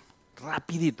 rapidito,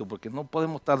 porque no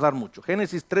podemos tardar mucho.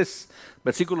 Génesis 3,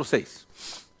 versículo 6.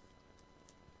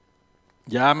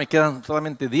 Ya me quedan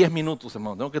solamente 10 minutos,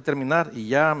 hermano. Tengo que terminar y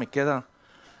ya me queda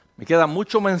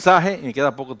mucho mensaje y me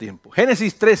queda poco tiempo.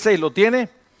 Génesis 3:6, ¿lo tiene?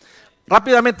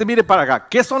 Rápidamente mire para acá.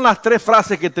 ¿Qué son las tres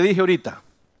frases que te dije ahorita?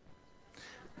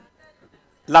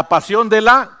 La pasión de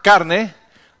la carne,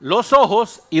 los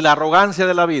ojos y la arrogancia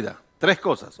de la vida. Tres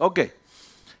cosas. Ok.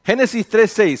 Génesis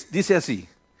 3:6 dice así.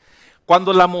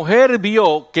 Cuando la mujer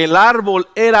vio que el árbol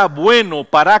era bueno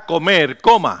para comer,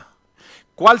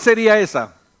 ¿cuál sería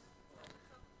esa?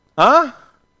 ¿Ah?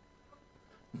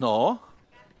 No,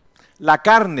 la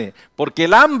carne, porque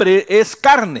el hambre es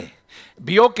carne.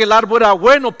 Vio que el árbol era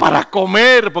bueno para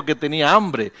comer porque tenía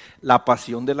hambre, la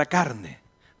pasión de la carne.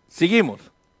 Seguimos.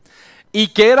 Y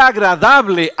que era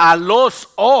agradable a los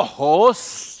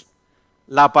ojos,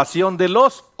 la pasión de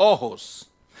los ojos.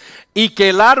 Y que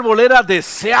el árbol era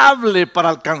deseable para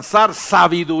alcanzar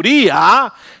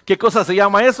sabiduría. ¿Qué cosa se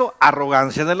llama eso?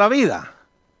 Arrogancia de la vida.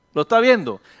 ¿Lo está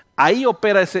viendo? Ahí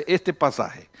opera este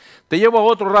pasaje. Te llevo a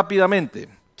otro rápidamente,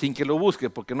 sin que lo busques,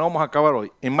 porque no vamos a acabar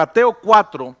hoy. En Mateo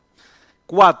 4,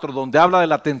 donde habla de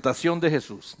la tentación de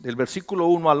Jesús, del versículo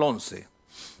 1 al 11.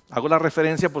 Hago la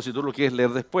referencia por si tú lo quieres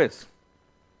leer después.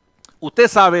 Usted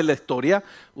sabe la historia,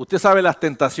 usted sabe las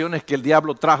tentaciones que el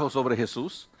diablo trajo sobre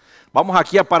Jesús. Vamos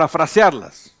aquí a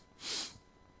parafrasearlas.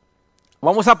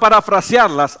 Vamos a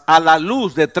parafrasearlas a la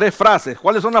luz de tres frases.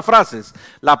 ¿Cuáles son las frases?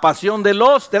 La pasión de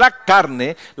la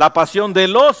carne, la pasión de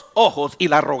los ojos y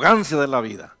la arrogancia de la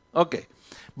vida. Ok.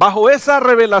 Bajo esa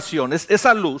revelación,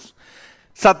 esa luz,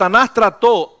 Satanás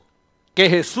trató que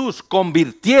Jesús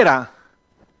convirtiera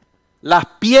las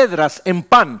piedras en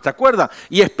pan. ¿Se acuerda?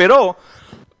 Y esperó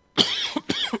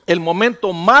el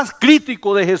momento más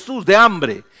crítico de Jesús de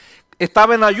hambre.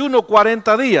 Estaba en ayuno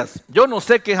 40 días. Yo no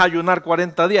sé qué es ayunar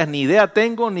 40 días, ni idea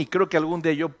tengo, ni creo que algún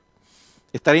día yo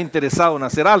estaría interesado en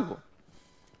hacer algo.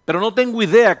 Pero no tengo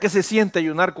idea qué se siente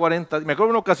ayunar 40 días. Me acuerdo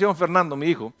una ocasión, Fernando, mi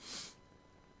hijo,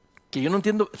 que yo no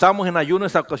entiendo, estábamos en ayuno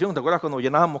esa ocasión, ¿te acuerdas cuando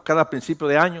llenábamos cada principio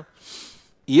de año?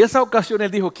 Y esa ocasión él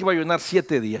dijo que iba a ayunar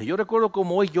 7 días. Yo recuerdo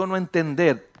como hoy yo no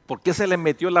entender por qué se le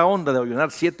metió la onda de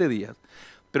ayunar 7 días.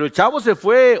 Pero el chavo se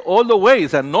fue all the way, o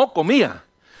sea, no comía.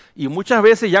 Y muchas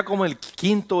veces ya como el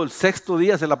quinto o el sexto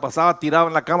día se la pasaba tirado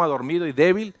en la cama dormido y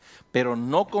débil, pero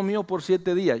no comió por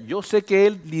 7 días. Yo sé que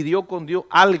él lidió con Dios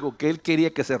algo que él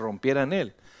quería que se rompiera en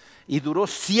él. Y duró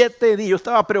 7 días. Yo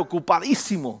estaba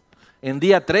preocupadísimo en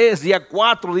día 3, día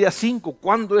 4, día 5,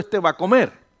 ¿cuándo va a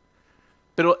comer?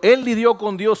 Pero él lidió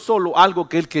con Dios solo algo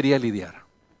que él quería lidiar.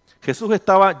 Jesús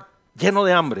estaba lleno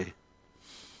de hambre,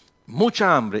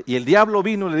 mucha hambre, y el diablo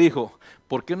vino y le dijo,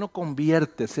 ¿por qué no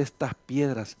conviertes estas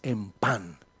piedras en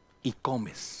pan y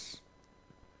comes?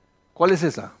 ¿Cuál es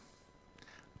esa?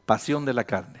 Pasión de la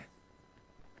carne.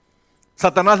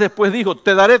 Satanás después dijo,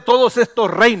 te daré todos estos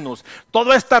reinos,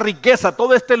 toda esta riqueza,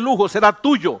 todo este lujo será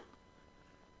tuyo.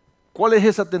 ¿Cuál es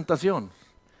esa tentación?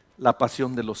 La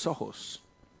pasión de los ojos.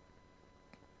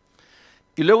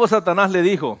 Y luego Satanás le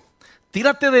dijo,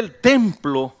 tírate del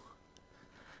templo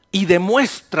y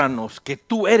demuéstranos que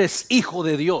tú eres hijo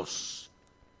de Dios.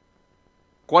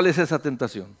 ¿Cuál es esa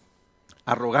tentación?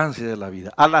 Arrogancia de la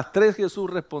vida. A las 3 Jesús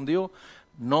respondió,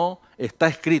 no, está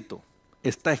escrito,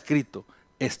 está escrito,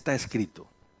 está escrito.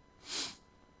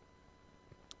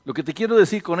 Lo que te quiero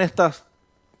decir con este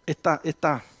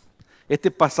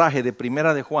pasaje de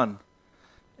Primera de Juan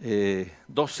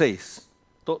 2:6,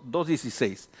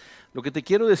 2:16, lo que te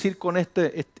quiero decir con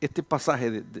este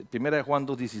pasaje de Primera de Juan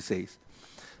 2:16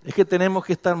 es que tenemos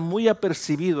que estar muy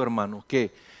apercibidos, hermanos,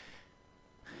 que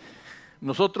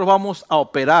nosotros vamos a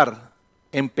operar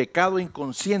en pecado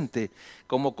inconsciente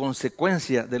como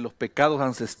consecuencia de los pecados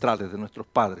ancestrales de nuestros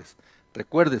padres.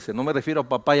 Recuérdese, no me refiero a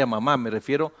papá y a mamá, me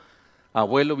refiero a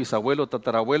abuelo, bisabuelo,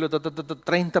 tatarabuelo,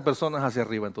 30 personas hacia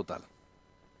arriba en total.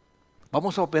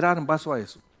 Vamos a operar en base a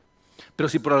eso. Pero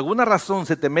si por alguna razón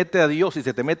se te mete a Dios y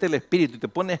se te mete el Espíritu y te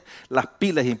pones las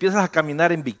pilas y empiezas a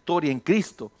caminar en victoria en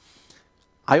Cristo,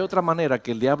 hay otra manera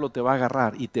que el diablo te va a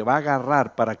agarrar, y te va a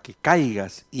agarrar para que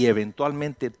caigas y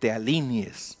eventualmente te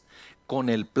alinees con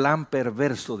el plan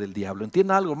perverso del diablo.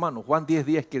 ¿Entiendes algo, hermano? Juan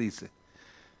 10:10, ¿qué dice?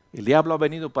 El diablo ha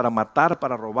venido para matar,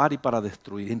 para robar y para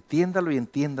destruir. Entiéndalo y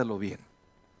entiéndalo bien.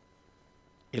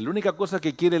 La única cosa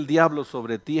que quiere el diablo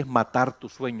sobre ti es matar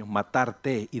tus sueños,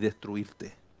 matarte y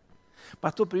destruirte.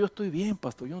 Pastor, pero yo estoy bien,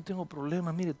 pastor, yo no tengo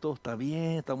problemas, mire, todo está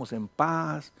bien, estamos en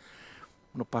paz,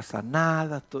 no pasa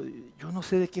nada. Yo no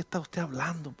sé de qué está usted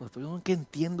hablando, pastor. Yo nunca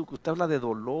entiendo que usted habla de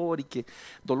dolor y que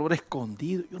dolor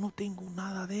escondido. Yo no tengo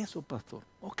nada de eso, pastor.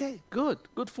 Ok,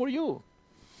 good for you.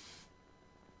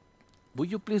 Would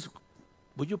you please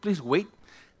wait?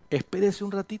 Espérese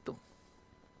un ratito.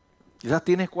 Quizás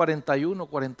tienes 41,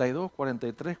 42,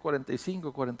 43,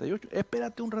 45, 48.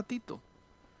 Espérate un ratito.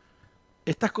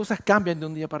 Estas cosas cambian de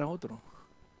un día para otro.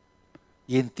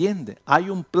 Y entiende, hay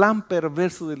un plan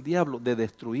perverso del diablo de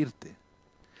destruirte.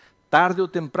 Tarde o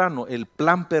temprano el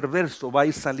plan perverso va a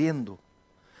ir saliendo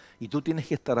y tú tienes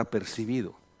que estar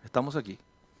apercibido. ¿Estamos aquí?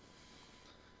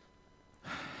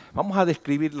 Vamos a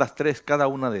describir las 3, cada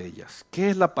una de ellas. ¿Qué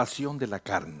es la pasión de la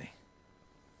carne?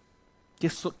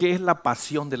 ¿Qué es la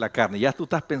pasión de la carne? Ya tú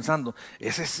estás pensando,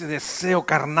 es ese deseo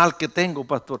carnal que tengo,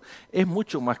 pastor. Es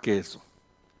mucho más que eso.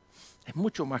 Es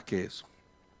mucho más que eso.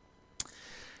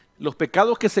 Los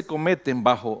pecados que se cometen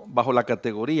bajo la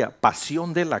categoría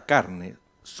pasión de la carne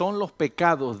son los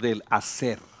pecados del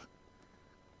hacer,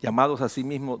 llamados así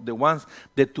mismo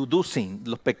the to-do-sing,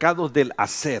 los pecados del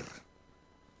hacer.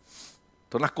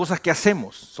 Son las cosas que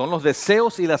hacemos, son los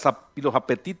deseos y los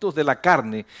apetitos de la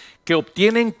carne que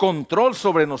obtienen control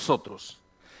sobre nosotros.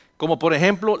 Como por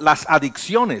ejemplo las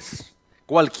adicciones,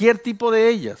 cualquier tipo de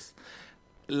ellas.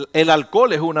 El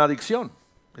alcohol es una adicción,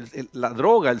 la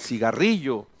droga, el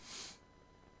cigarrillo,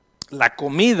 la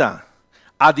comida,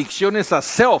 adicciones a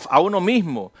self, a uno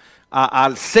mismo,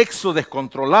 al sexo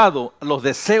descontrolado, los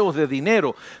deseos de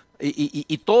dinero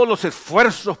y todos los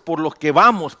esfuerzos por los que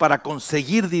vamos para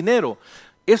conseguir dinero.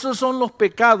 Esos son los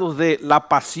pecados de la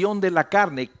pasión de la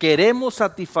carne. Queremos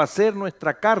satisfacer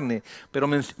nuestra carne, pero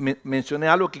mencioné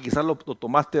algo que quizás lo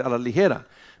tomaste a la ligera.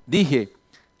 Dije,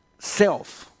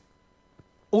 self,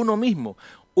 uno mismo.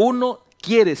 Uno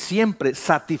quiere siempre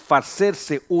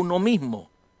satisfacerse uno mismo.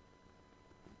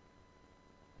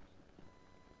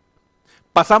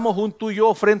 Pasamos tú y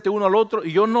yo frente uno al otro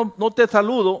y yo no te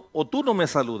saludo o tú no me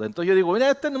saludas. Entonces yo digo, mira,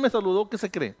 este no me saludó, ¿qué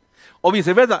se cree? O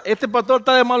viceversa, este pastor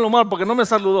está de mal humor porque no me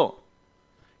saludó.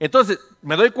 Entonces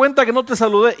me doy cuenta que no te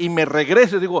saludé y me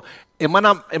regreso y digo,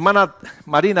 hermana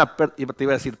Marina, te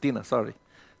iba a decir Tina, sorry.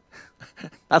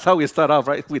 That's how we start off,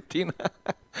 right? With Tina.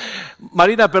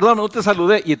 Marina, perdón, no te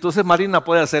saludé. Y entonces Marina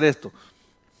puede hacer esto.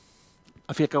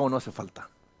 Al fin y al cabo no hace falta.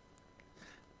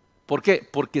 ¿Por qué?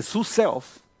 Porque su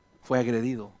self fue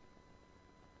agredido,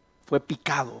 fue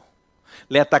picado.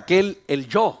 Le ataqué el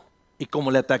yo. Y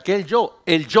como le ataqué el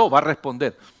yo va a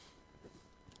responder.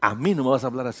 A mí no me vas a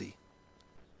hablar así.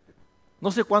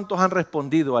 No sé cuántos han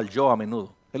respondido al yo a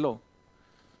menudo. Hello.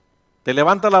 Te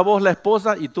levanta la voz la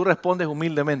esposa y tú respondes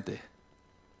humildemente.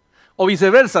 O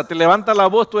viceversa, te levanta la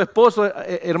voz tu esposo,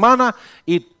 hermana,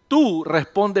 y tú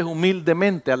respondes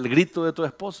humildemente al grito de tu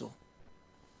esposo.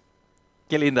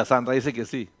 Qué linda, Sandra, dice que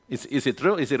sí. Is it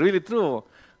true? Is it really true?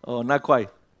 Oh, not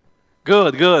quite.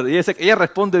 Good. Y ella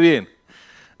responde bien.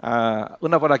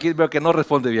 Una por aquí veo que no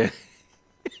responde bien.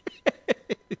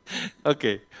 Ok.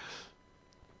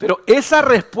 Pero esa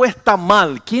respuesta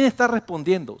mal, ¿quién está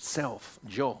respondiendo? Self,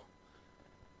 yo.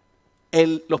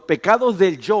 Los pecados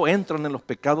del yo entran en los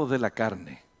pecados de la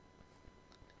carne.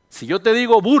 Si yo te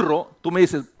digo burro, tú me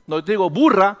dices, no, yo te digo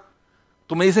burra,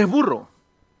 tú me dices burro.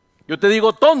 Yo te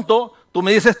digo tonto, tú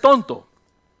me dices tonto.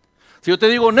 Si yo te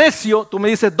digo necio, tú me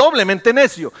dices doblemente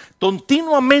necio.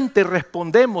 Continuamente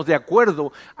respondemos de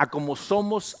acuerdo a cómo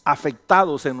somos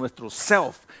afectados en nuestro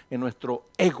self, en nuestro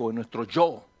ego, en nuestro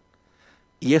yo.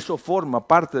 Y eso forma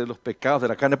parte de los pecados de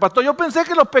la carne. Pastor, yo pensé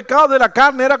que los pecados de la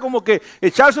carne era como que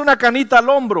echarse una canita al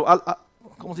hombro,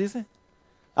 ¿cómo se dice?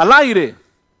 Al aire.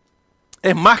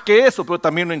 Es más que eso, pero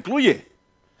también lo incluye.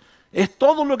 Es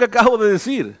todo lo que acabo de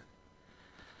decir.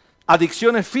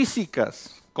 Adicciones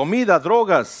físicas, comida,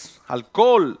 drogas,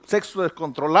 alcohol, sexo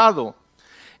descontrolado,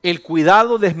 el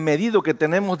cuidado desmedido que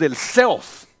tenemos del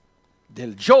self,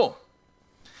 del yo,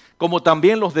 como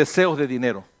también los deseos de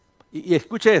dinero. Y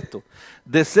escuche esto,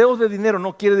 deseos de dinero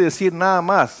no quiere decir nada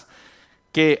más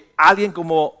que alguien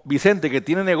como Vicente que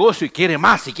tiene negocio y quiere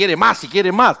más, y quiere más, y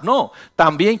quiere más. No,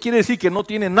 también quiere decir que no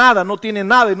tiene nada, no tiene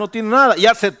nada y no tiene nada y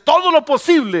hace todo lo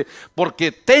posible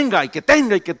porque tenga y que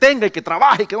tenga y que tenga y que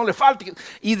trabaje y que no le falte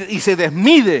y se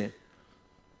desmide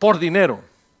por dinero.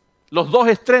 Los dos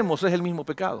extremos es el mismo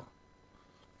pecado.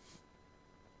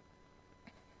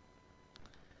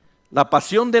 La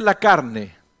pasión de la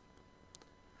carne,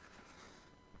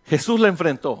 Jesús la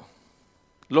enfrentó.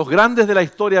 Los grandes de la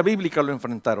historia bíblica lo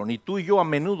enfrentaron y tú y yo a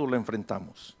menudo lo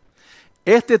enfrentamos.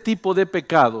 Este tipo de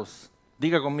pecados,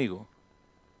 diga conmigo,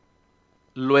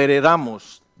 lo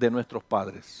heredamos de nuestros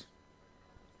padres.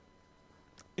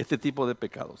 Este tipo de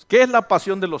pecados. ¿Qué es la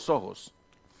pasión de los ojos?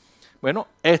 Bueno,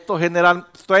 esto general,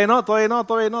 todavía no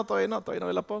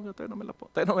me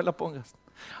la pongas.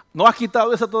 ¿No has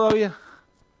quitado esa todavía?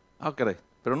 Ok,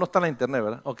 pero no está en la internet,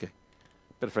 ¿verdad? Ok,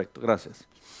 perfecto, gracias.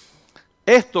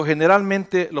 Esto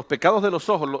generalmente, los pecados de los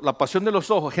ojos, la pasión de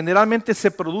los ojos, generalmente se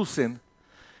producen,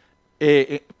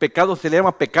 pecados se le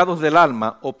llama pecados del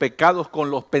alma o pecados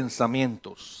con los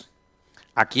pensamientos.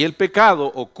 Aquí el pecado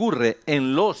ocurre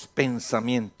en los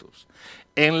pensamientos,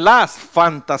 en las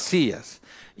fantasías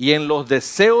y en los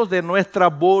deseos de nuestra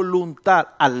voluntad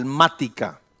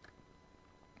almática.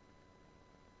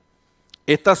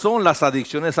 Estas son las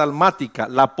adicciones almáticas.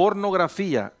 La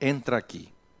pornografía entra aquí,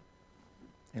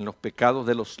 en los pecados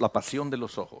de la pasión de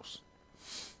los ojos.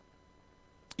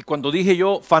 Y cuando dije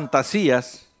yo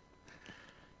fantasías,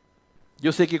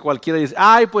 yo sé que cualquiera dice,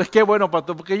 ay, pues qué bueno,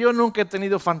 pastor, porque yo nunca he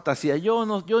tenido fantasía. Yo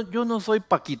no soy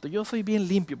Paquito, yo soy bien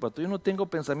limpio, pastor. Yo no tengo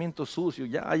pensamientos sucios.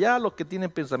 Allá los que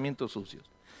tienen pensamientos sucios.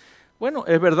 Bueno,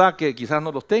 es verdad que quizás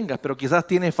no los tengas, pero quizás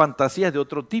tienes fantasías de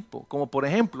otro tipo. Como por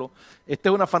ejemplo, esta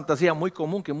es una fantasía muy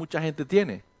común que mucha gente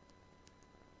tiene.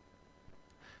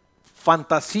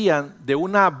 Fantasían de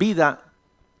una vida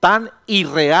tan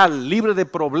irreal, libre de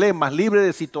problemas, libre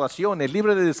de situaciones,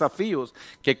 libre de desafíos,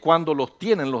 que cuando los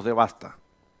tienen los devasta.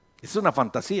 Es una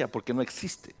fantasía porque no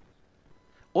existe.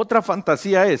 Otra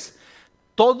fantasía es,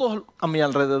 todos a mi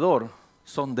alrededor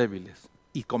son débiles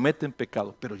y cometen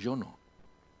pecados, pero yo no.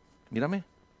 Mírame,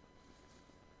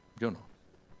 yo no.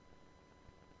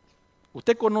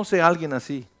 ¿Usted conoce a alguien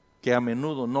así que a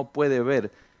menudo no puede ver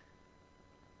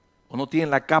o no tiene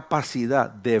la capacidad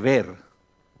de ver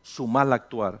su mal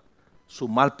actuar, su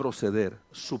mal proceder,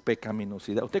 su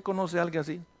pecaminosidad? ¿Usted conoce a alguien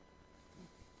así?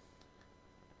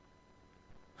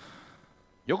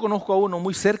 Yo conozco a uno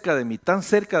muy cerca de mí, tan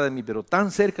cerca de mí, pero tan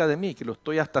cerca de mí que lo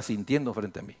estoy hasta sintiendo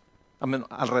frente a mí.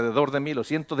 Alrededor de mí, lo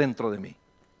siento dentro de mí.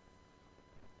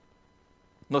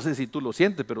 No sé si tú lo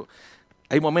sientes, pero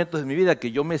hay momentos en mi vida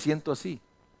que yo me siento así.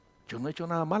 Yo no he hecho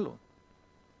nada malo.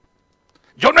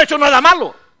 Yo no he hecho nada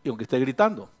malo. Y aunque esté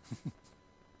gritando.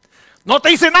 No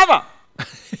te hice nada.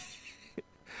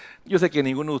 Yo sé que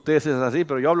ninguno de ustedes es así,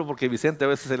 pero yo hablo porque Vicente a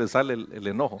veces se le sale el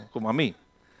enojo, como a mí.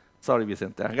 Sorry,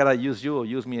 Vicente. I gotta use you or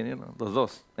use me, los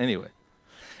dos. Anyway.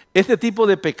 Este tipo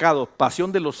de pecado,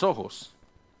 pasión de los ojos,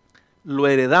 lo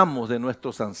heredamos de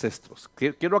nuestros ancestros.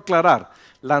 Quiero aclarar,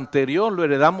 la anterior lo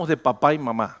heredamos de papá y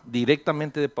mamá,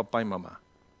 directamente de papá y mamá,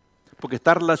 porque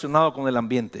está relacionado con el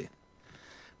ambiente.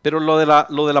 Pero lo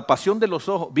de la pasión de los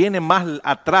ojos viene más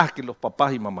atrás que los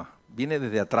papás y mamá, viene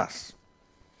desde atrás.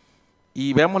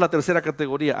 Y veamos la tercera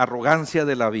categoría, arrogancia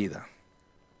de la vida.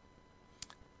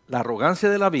 La arrogancia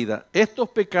de la vida, estos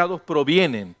pecados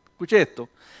provienen, escuche esto,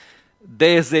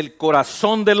 desde el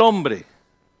corazón del hombre.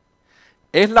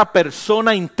 Es la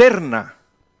persona interna.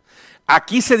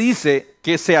 Aquí se dice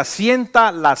que se asienta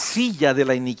la silla de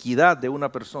la iniquidad de una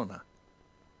persona.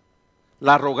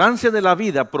 La arrogancia de la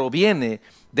vida proviene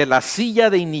de la silla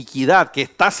de iniquidad que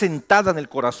está sentada en el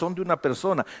corazón de una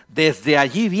persona. Desde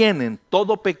allí vienen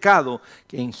todo pecado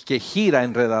que gira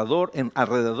alrededor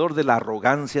de la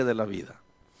arrogancia de la vida.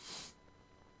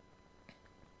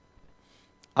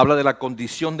 Habla de la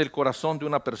condición del corazón de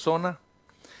una persona,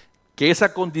 que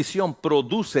esa condición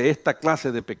produce esta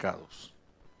clase de pecados.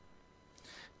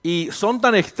 Y son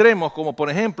tan extremos como, por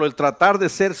ejemplo, el tratar de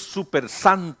ser super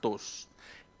santos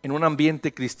en un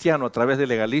ambiente cristiano a través del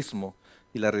legalismo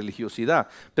y la religiosidad.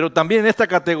 Pero también en esta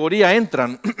categoría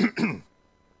entran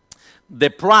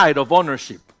the pride of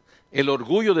ownership, el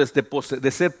orgullo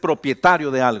de ser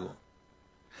propietario de algo.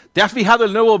 ¿Te has fijado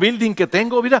el nuevo building que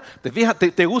tengo? Mira,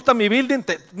 ¿te gusta mi building?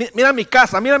 Mira mi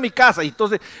casa, mira mi casa. Y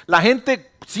entonces la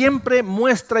gente siempre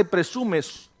muestra y presume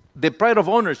the pride of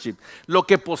ownership, lo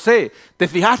que posee. ¿Te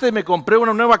fijaste? Me compré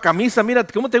una nueva camisa. Mira,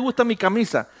 ¿cómo te gusta mi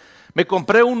camisa? Me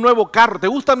compré un nuevo carro. ¿Te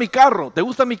gusta mi carro? ¿Te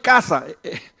gusta mi casa?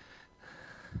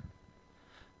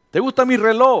 ¿Te gusta mi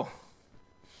reloj?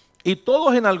 Y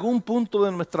todos en algún punto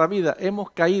de nuestra vida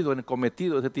hemos caído en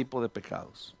cometido ese tipo de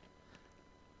pecados.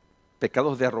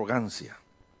 Pecados de arrogancia.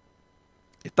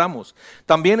 Estamos.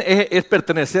 También es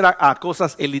pertenecer a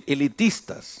cosas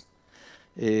elitistas.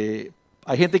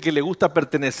 Hay gente que le gusta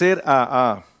pertenecer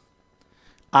a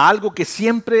algo que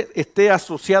siempre esté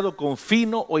asociado con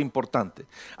fino o importante.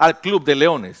 Al club de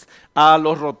leones, a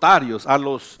los rotarios, a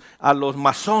los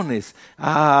masones.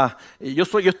 Yo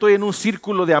estoy en un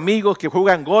círculo de amigos que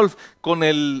juegan golf con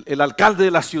el alcalde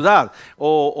de la ciudad,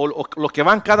 o los que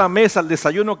van cada mes al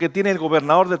desayuno que tiene el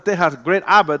gobernador de Texas, Greg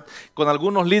Abbott, con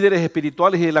algunos líderes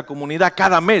espirituales y de la comunidad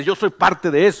cada mes. Yo soy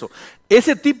parte de eso.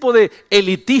 Ese tipo de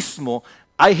elitismo,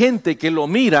 hay gente que lo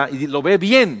mira y lo ve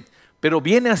bien, pero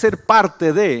viene a ser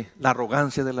parte de la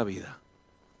arrogancia de la vida.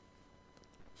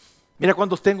 Mira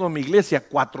cuántos tengo en mi iglesia,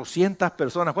 400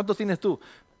 personas. ¿Cuántos tienes tú?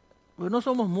 Pues no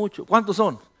somos muchos. ¿Cuántos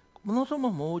son? No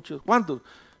somos muchos. ¿Cuántos?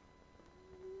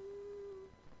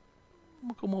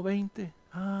 Como 20.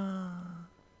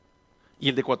 Y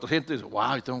el de 400 dice,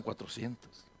 wow, yo tengo 400.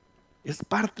 Es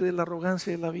parte de la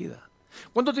arrogancia de la vida.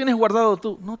 ¿Cuánto tienes guardado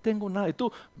tú? No tengo nada. ¿Y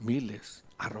tú? Miles.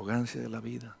 Arrogancia de la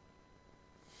vida.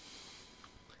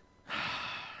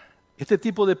 Este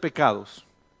tipo de pecados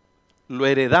lo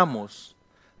heredamos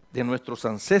de nuestros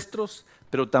ancestros,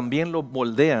 pero también lo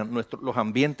moldean los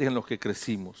ambientes en los que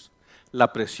crecimos,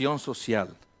 la presión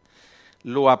social.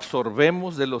 Lo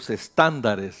absorbemos de los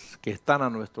estándares que están a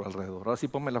nuestro alrededor. Ahora sí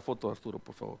ponme la foto, Arturo,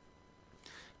 por favor.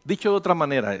 Dicho de otra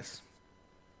manera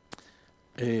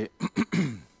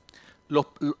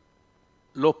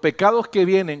los pecados que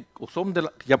vienen, o son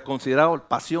ya considerados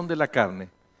pasión de la carne,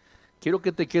 quiero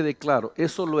que te quede claro,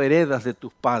 eso lo heredas de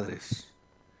tus padres.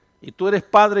 Y tú eres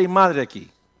padre y madre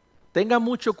aquí. Tenga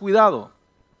mucho cuidado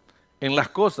en las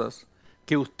cosas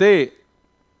que usted,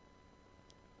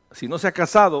 si no se ha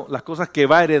casado, las cosas que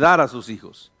va a heredar a sus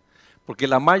hijos. Porque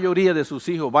la mayoría de sus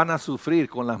hijos van a sufrir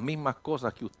con las mismas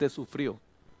cosas que usted sufrió.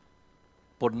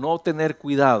 Por no tener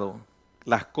cuidado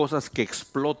las cosas que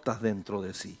explotas dentro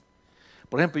de sí.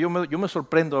 Por ejemplo, yo me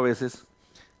sorprendo a veces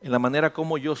en la manera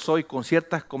como yo soy con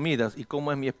ciertas comidas y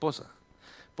cómo es mi esposa.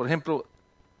 Por ejemplo,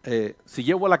 si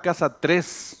llevo a la casa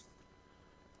tres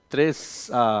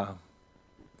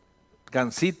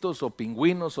gansitos o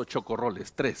pingüinos o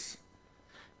chocorroles, 3.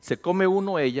 Se come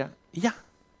uno ella y ya,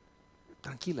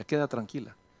 tranquila, queda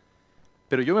tranquila.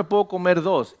 Pero yo me puedo comer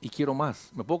 2 y quiero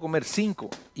más. Me puedo comer 5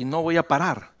 y no voy a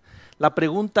parar. La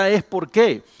pregunta es ¿por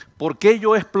qué? ¿Por qué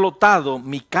yo he explotado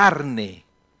mi carne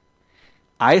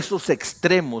a esos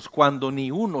extremos cuando ni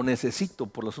uno necesito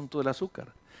por el asunto del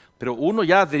azúcar? Pero uno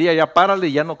ya diría, ya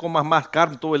párale, ya no comas más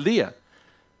carne todo el día.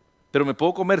 Pero me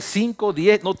puedo comer 5,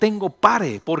 10, no tengo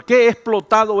pare. ¿Por qué he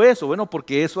explotado eso? Bueno,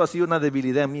 porque eso ha sido una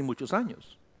debilidad en mí muchos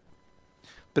años.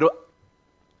 Pero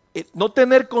no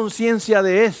tener conciencia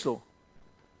de eso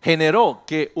generó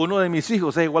que uno de mis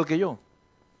hijos sea igual que yo.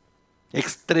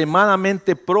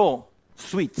 Extremadamente pro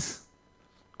sweets,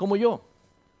 como yo.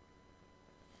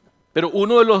 Pero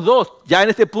uno de los dos, ya en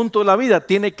este punto de la vida,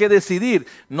 tiene que decidir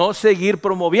no seguir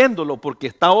promoviéndolo, porque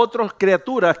está otras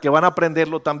criaturas que van a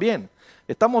aprenderlo también.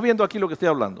 Estamos viendo aquí lo que estoy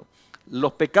hablando.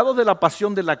 Los pecados de la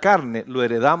pasión de la carne lo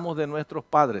heredamos de nuestros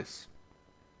padres.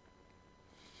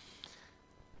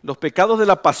 Los pecados de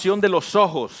la pasión de los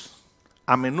ojos,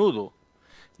 a menudo,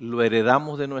 lo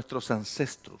heredamos de nuestros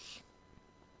ancestros.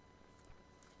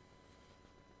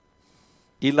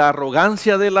 Y la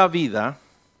arrogancia de la vida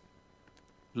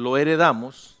lo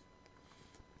heredamos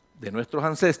de nuestros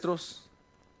ancestros,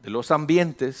 de los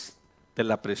ambientes, de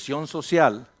la presión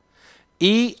social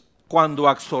y cuando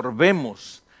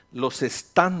absorbemos los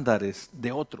estándares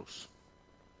de otros.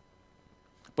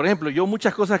 Por ejemplo, yo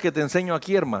muchas cosas que te enseño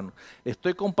aquí, hermano,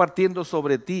 estoy compartiendo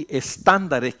sobre ti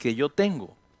estándares que yo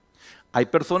tengo. Hay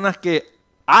personas que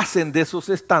hacen de esos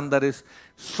estándares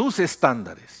sus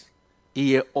estándares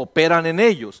y operan en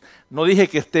ellos. No dije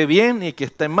que esté bien ni que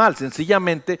esté mal,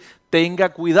 sencillamente tenga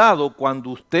cuidado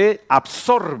cuando usted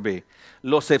absorbe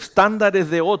los estándares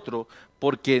de otro,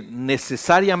 porque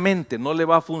necesariamente no le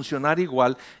va a funcionar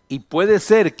igual y puede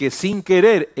ser que sin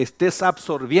querer estés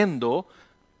absorbiendo,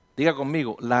 diga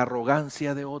conmigo, la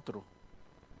arrogancia de otro.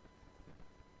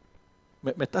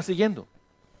 ¿Me está siguiendo?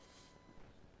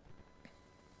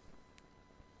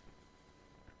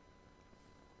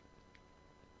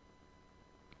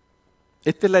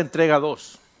 Esta es la entrega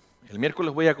 2. El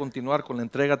miércoles voy a continuar con la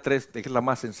entrega 3, que es la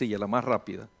más sencilla, la más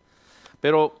rápida.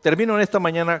 Pero termino en esta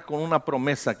mañana con una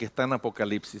promesa que está en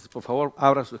Apocalipsis. Por favor,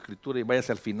 abra su escritura y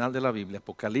váyase al final de la Biblia.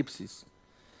 Apocalipsis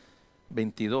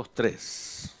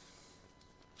 22:3.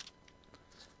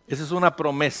 Esa es una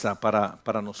promesa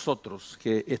para nosotros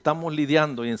que estamos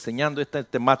lidiando y enseñando esta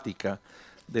temática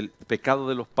del pecado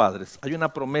de los padres. Hay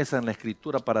una promesa en la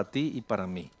escritura para ti y para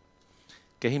mí,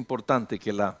 que es importante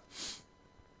que la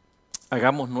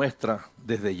hagamos nuestra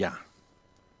desde ya.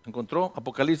 ¿Encontró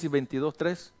Apocalipsis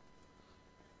 22:3?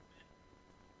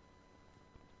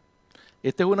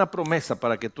 Esta es una promesa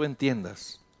para que tú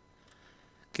entiendas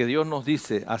que Dios nos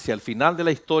dice hacia el final de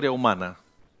la historia humana,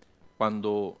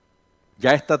 cuando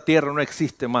ya esta tierra no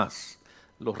existe más,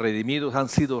 los redimidos han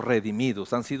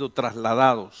sido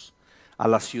trasladados a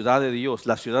la ciudad de Dios.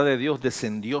 La ciudad de Dios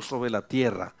descendió sobre la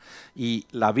tierra y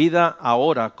la vida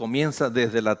ahora comienza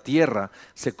desde la tierra,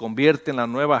 se convierte en la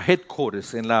nueva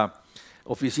headquarters, en la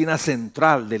oficina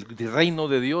central del reino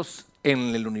de Dios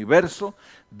en el universo.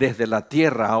 Desde la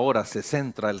tierra ahora se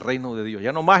centra el reino de Dios.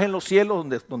 Ya no más en los cielos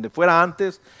donde fuera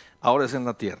antes, ahora es en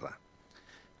la tierra,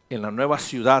 en la nueva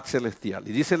ciudad celestial.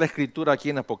 Y dice la escritura aquí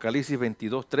en Apocalipsis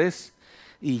 22:3,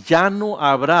 y ya no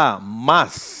habrá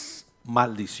más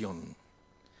maldición.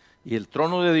 Y el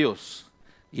trono de Dios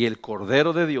y el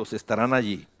Cordero de Dios estarán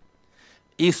allí.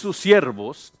 Y sus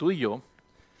siervos, tú y yo,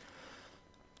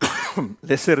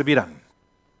 les servirán.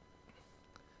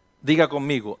 Diga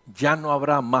conmigo, ya no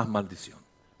habrá más maldición.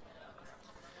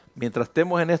 Mientras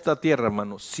estemos en esta tierra,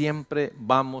 hermanos, siempre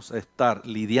vamos a estar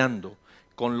lidiando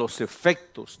con los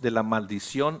efectos de la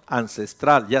maldición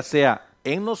ancestral, ya sea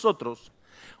en nosotros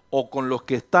o con los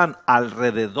que están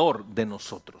alrededor de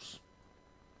nosotros.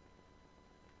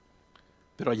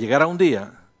 Pero llegará un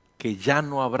día que ya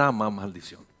no habrá más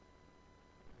maldición.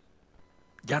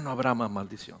 Ya no habrá más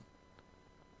maldición.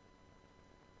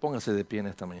 Póngase de pie en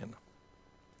esta mañana.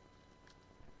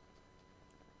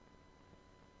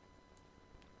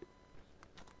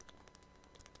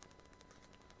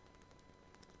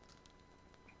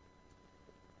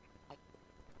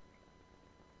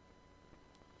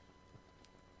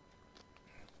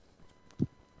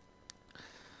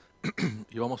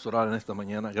 Y vamos a orar en esta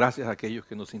mañana. Gracias a aquellos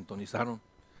que nos sintonizaron.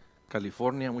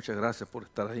 California, muchas gracias por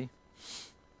estar ahí.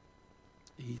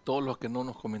 Y todos los que no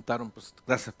nos comentaron, pues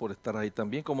gracias por estar ahí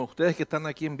también. Como ustedes que están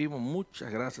aquí en vivo,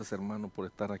 muchas gracias, hermano, por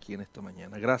estar aquí en esta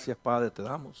mañana. Gracias, Padre, te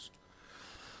damos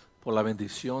por la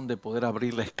bendición de poder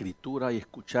abrir la Escritura y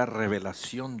escuchar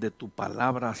revelación de tu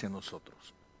palabra hacia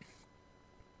nosotros.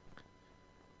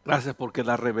 Gracias porque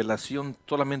la revelación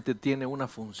solamente tiene una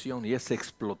función y es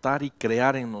explotar y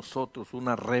crear en nosotros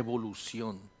una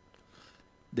revolución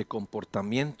de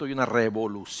comportamiento y una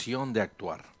revolución de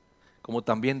actuar, como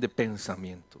también de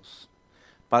pensamientos.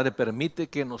 Padre, permite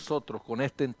que nosotros con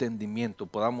este entendimiento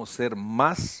podamos ser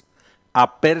más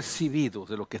apercibidos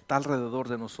de lo que está alrededor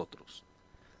de nosotros.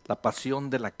 La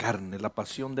pasión de la carne, la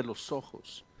pasión de los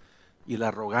ojos y la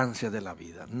arrogancia de la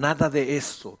vida. Nada de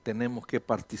eso tenemos que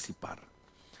participar.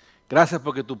 Gracias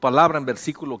porque tu palabra en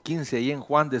versículo 15 ahí en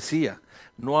Juan decía,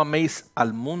 no améis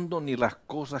al mundo ni las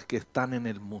cosas que están en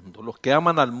el mundo. Los que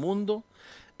aman al mundo,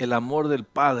 el amor del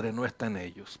Padre no está en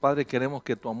ellos. Padre, queremos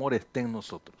que tu amor esté en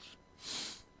nosotros.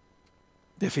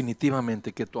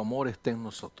 Definitivamente que tu amor esté en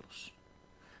nosotros.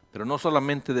 Pero no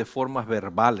solamente de formas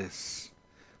verbales,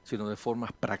 sino de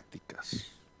formas prácticas.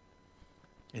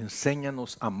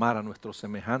 Enséñanos a amar a nuestros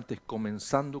semejantes,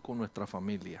 comenzando con nuestra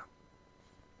familia.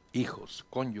 Hijos,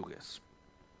 cónyuges,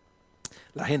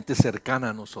 la gente cercana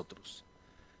a nosotros.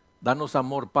 Danos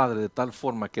amor, Padre, de tal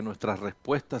forma que nuestras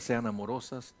respuestas sean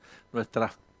amorosas,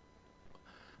 nuestras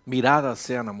miradas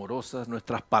sean amorosas,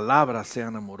 nuestras palabras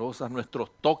sean amorosas, nuestros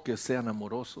toques sean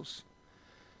amorosos.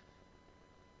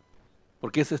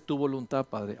 Porque esa es tu voluntad,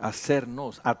 Padre,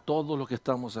 hacernos a todos los que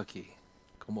estamos aquí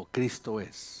como Cristo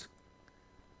es.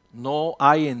 No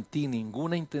hay en ti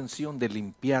ninguna intención de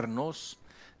limpiarnos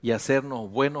y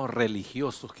hacernos buenos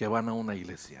religiosos que van a una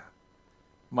iglesia.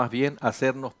 Más bien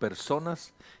hacernos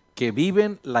personas que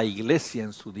viven la iglesia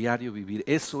en su diario vivir.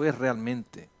 Eso es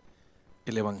realmente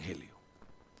el Evangelio.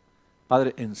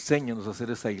 Padre, enséñanos a hacer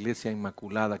esa iglesia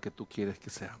inmaculada que tú quieres que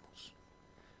seamos.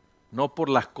 No por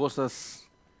las cosas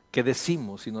que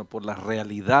decimos, sino por las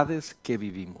realidades que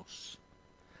vivimos.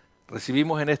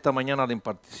 Recibimos en esta mañana la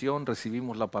impartición,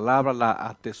 recibimos la palabra, la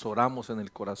atesoramos en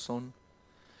el corazón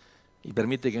y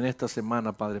permite que en esta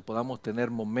semana, Padre, podamos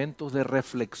tener momentos de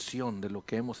reflexión de lo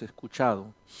que hemos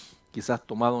escuchado, quizás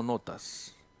tomado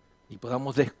notas y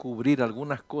podamos descubrir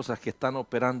algunas cosas que están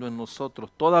operando en nosotros,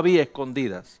 todavía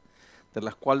escondidas, de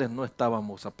las cuales no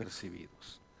estábamos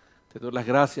apercibidos. Te doy las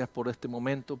gracias por este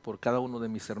momento, por cada uno de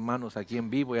mis hermanos aquí en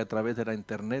vivo y a través de la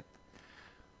internet.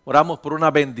 Oramos por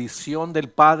una bendición del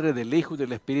Padre, del Hijo y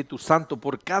del Espíritu Santo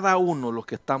por cada uno de los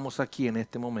que estamos aquí en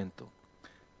este momento.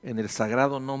 En el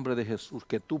sagrado nombre de Jesús,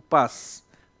 que tu paz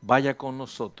vaya con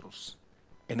nosotros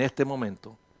en este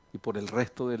momento y por el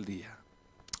resto del día.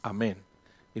 Amén.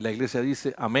 Y la iglesia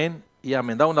dice amén y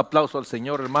amén. Da un aplauso al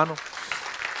Señor, hermano.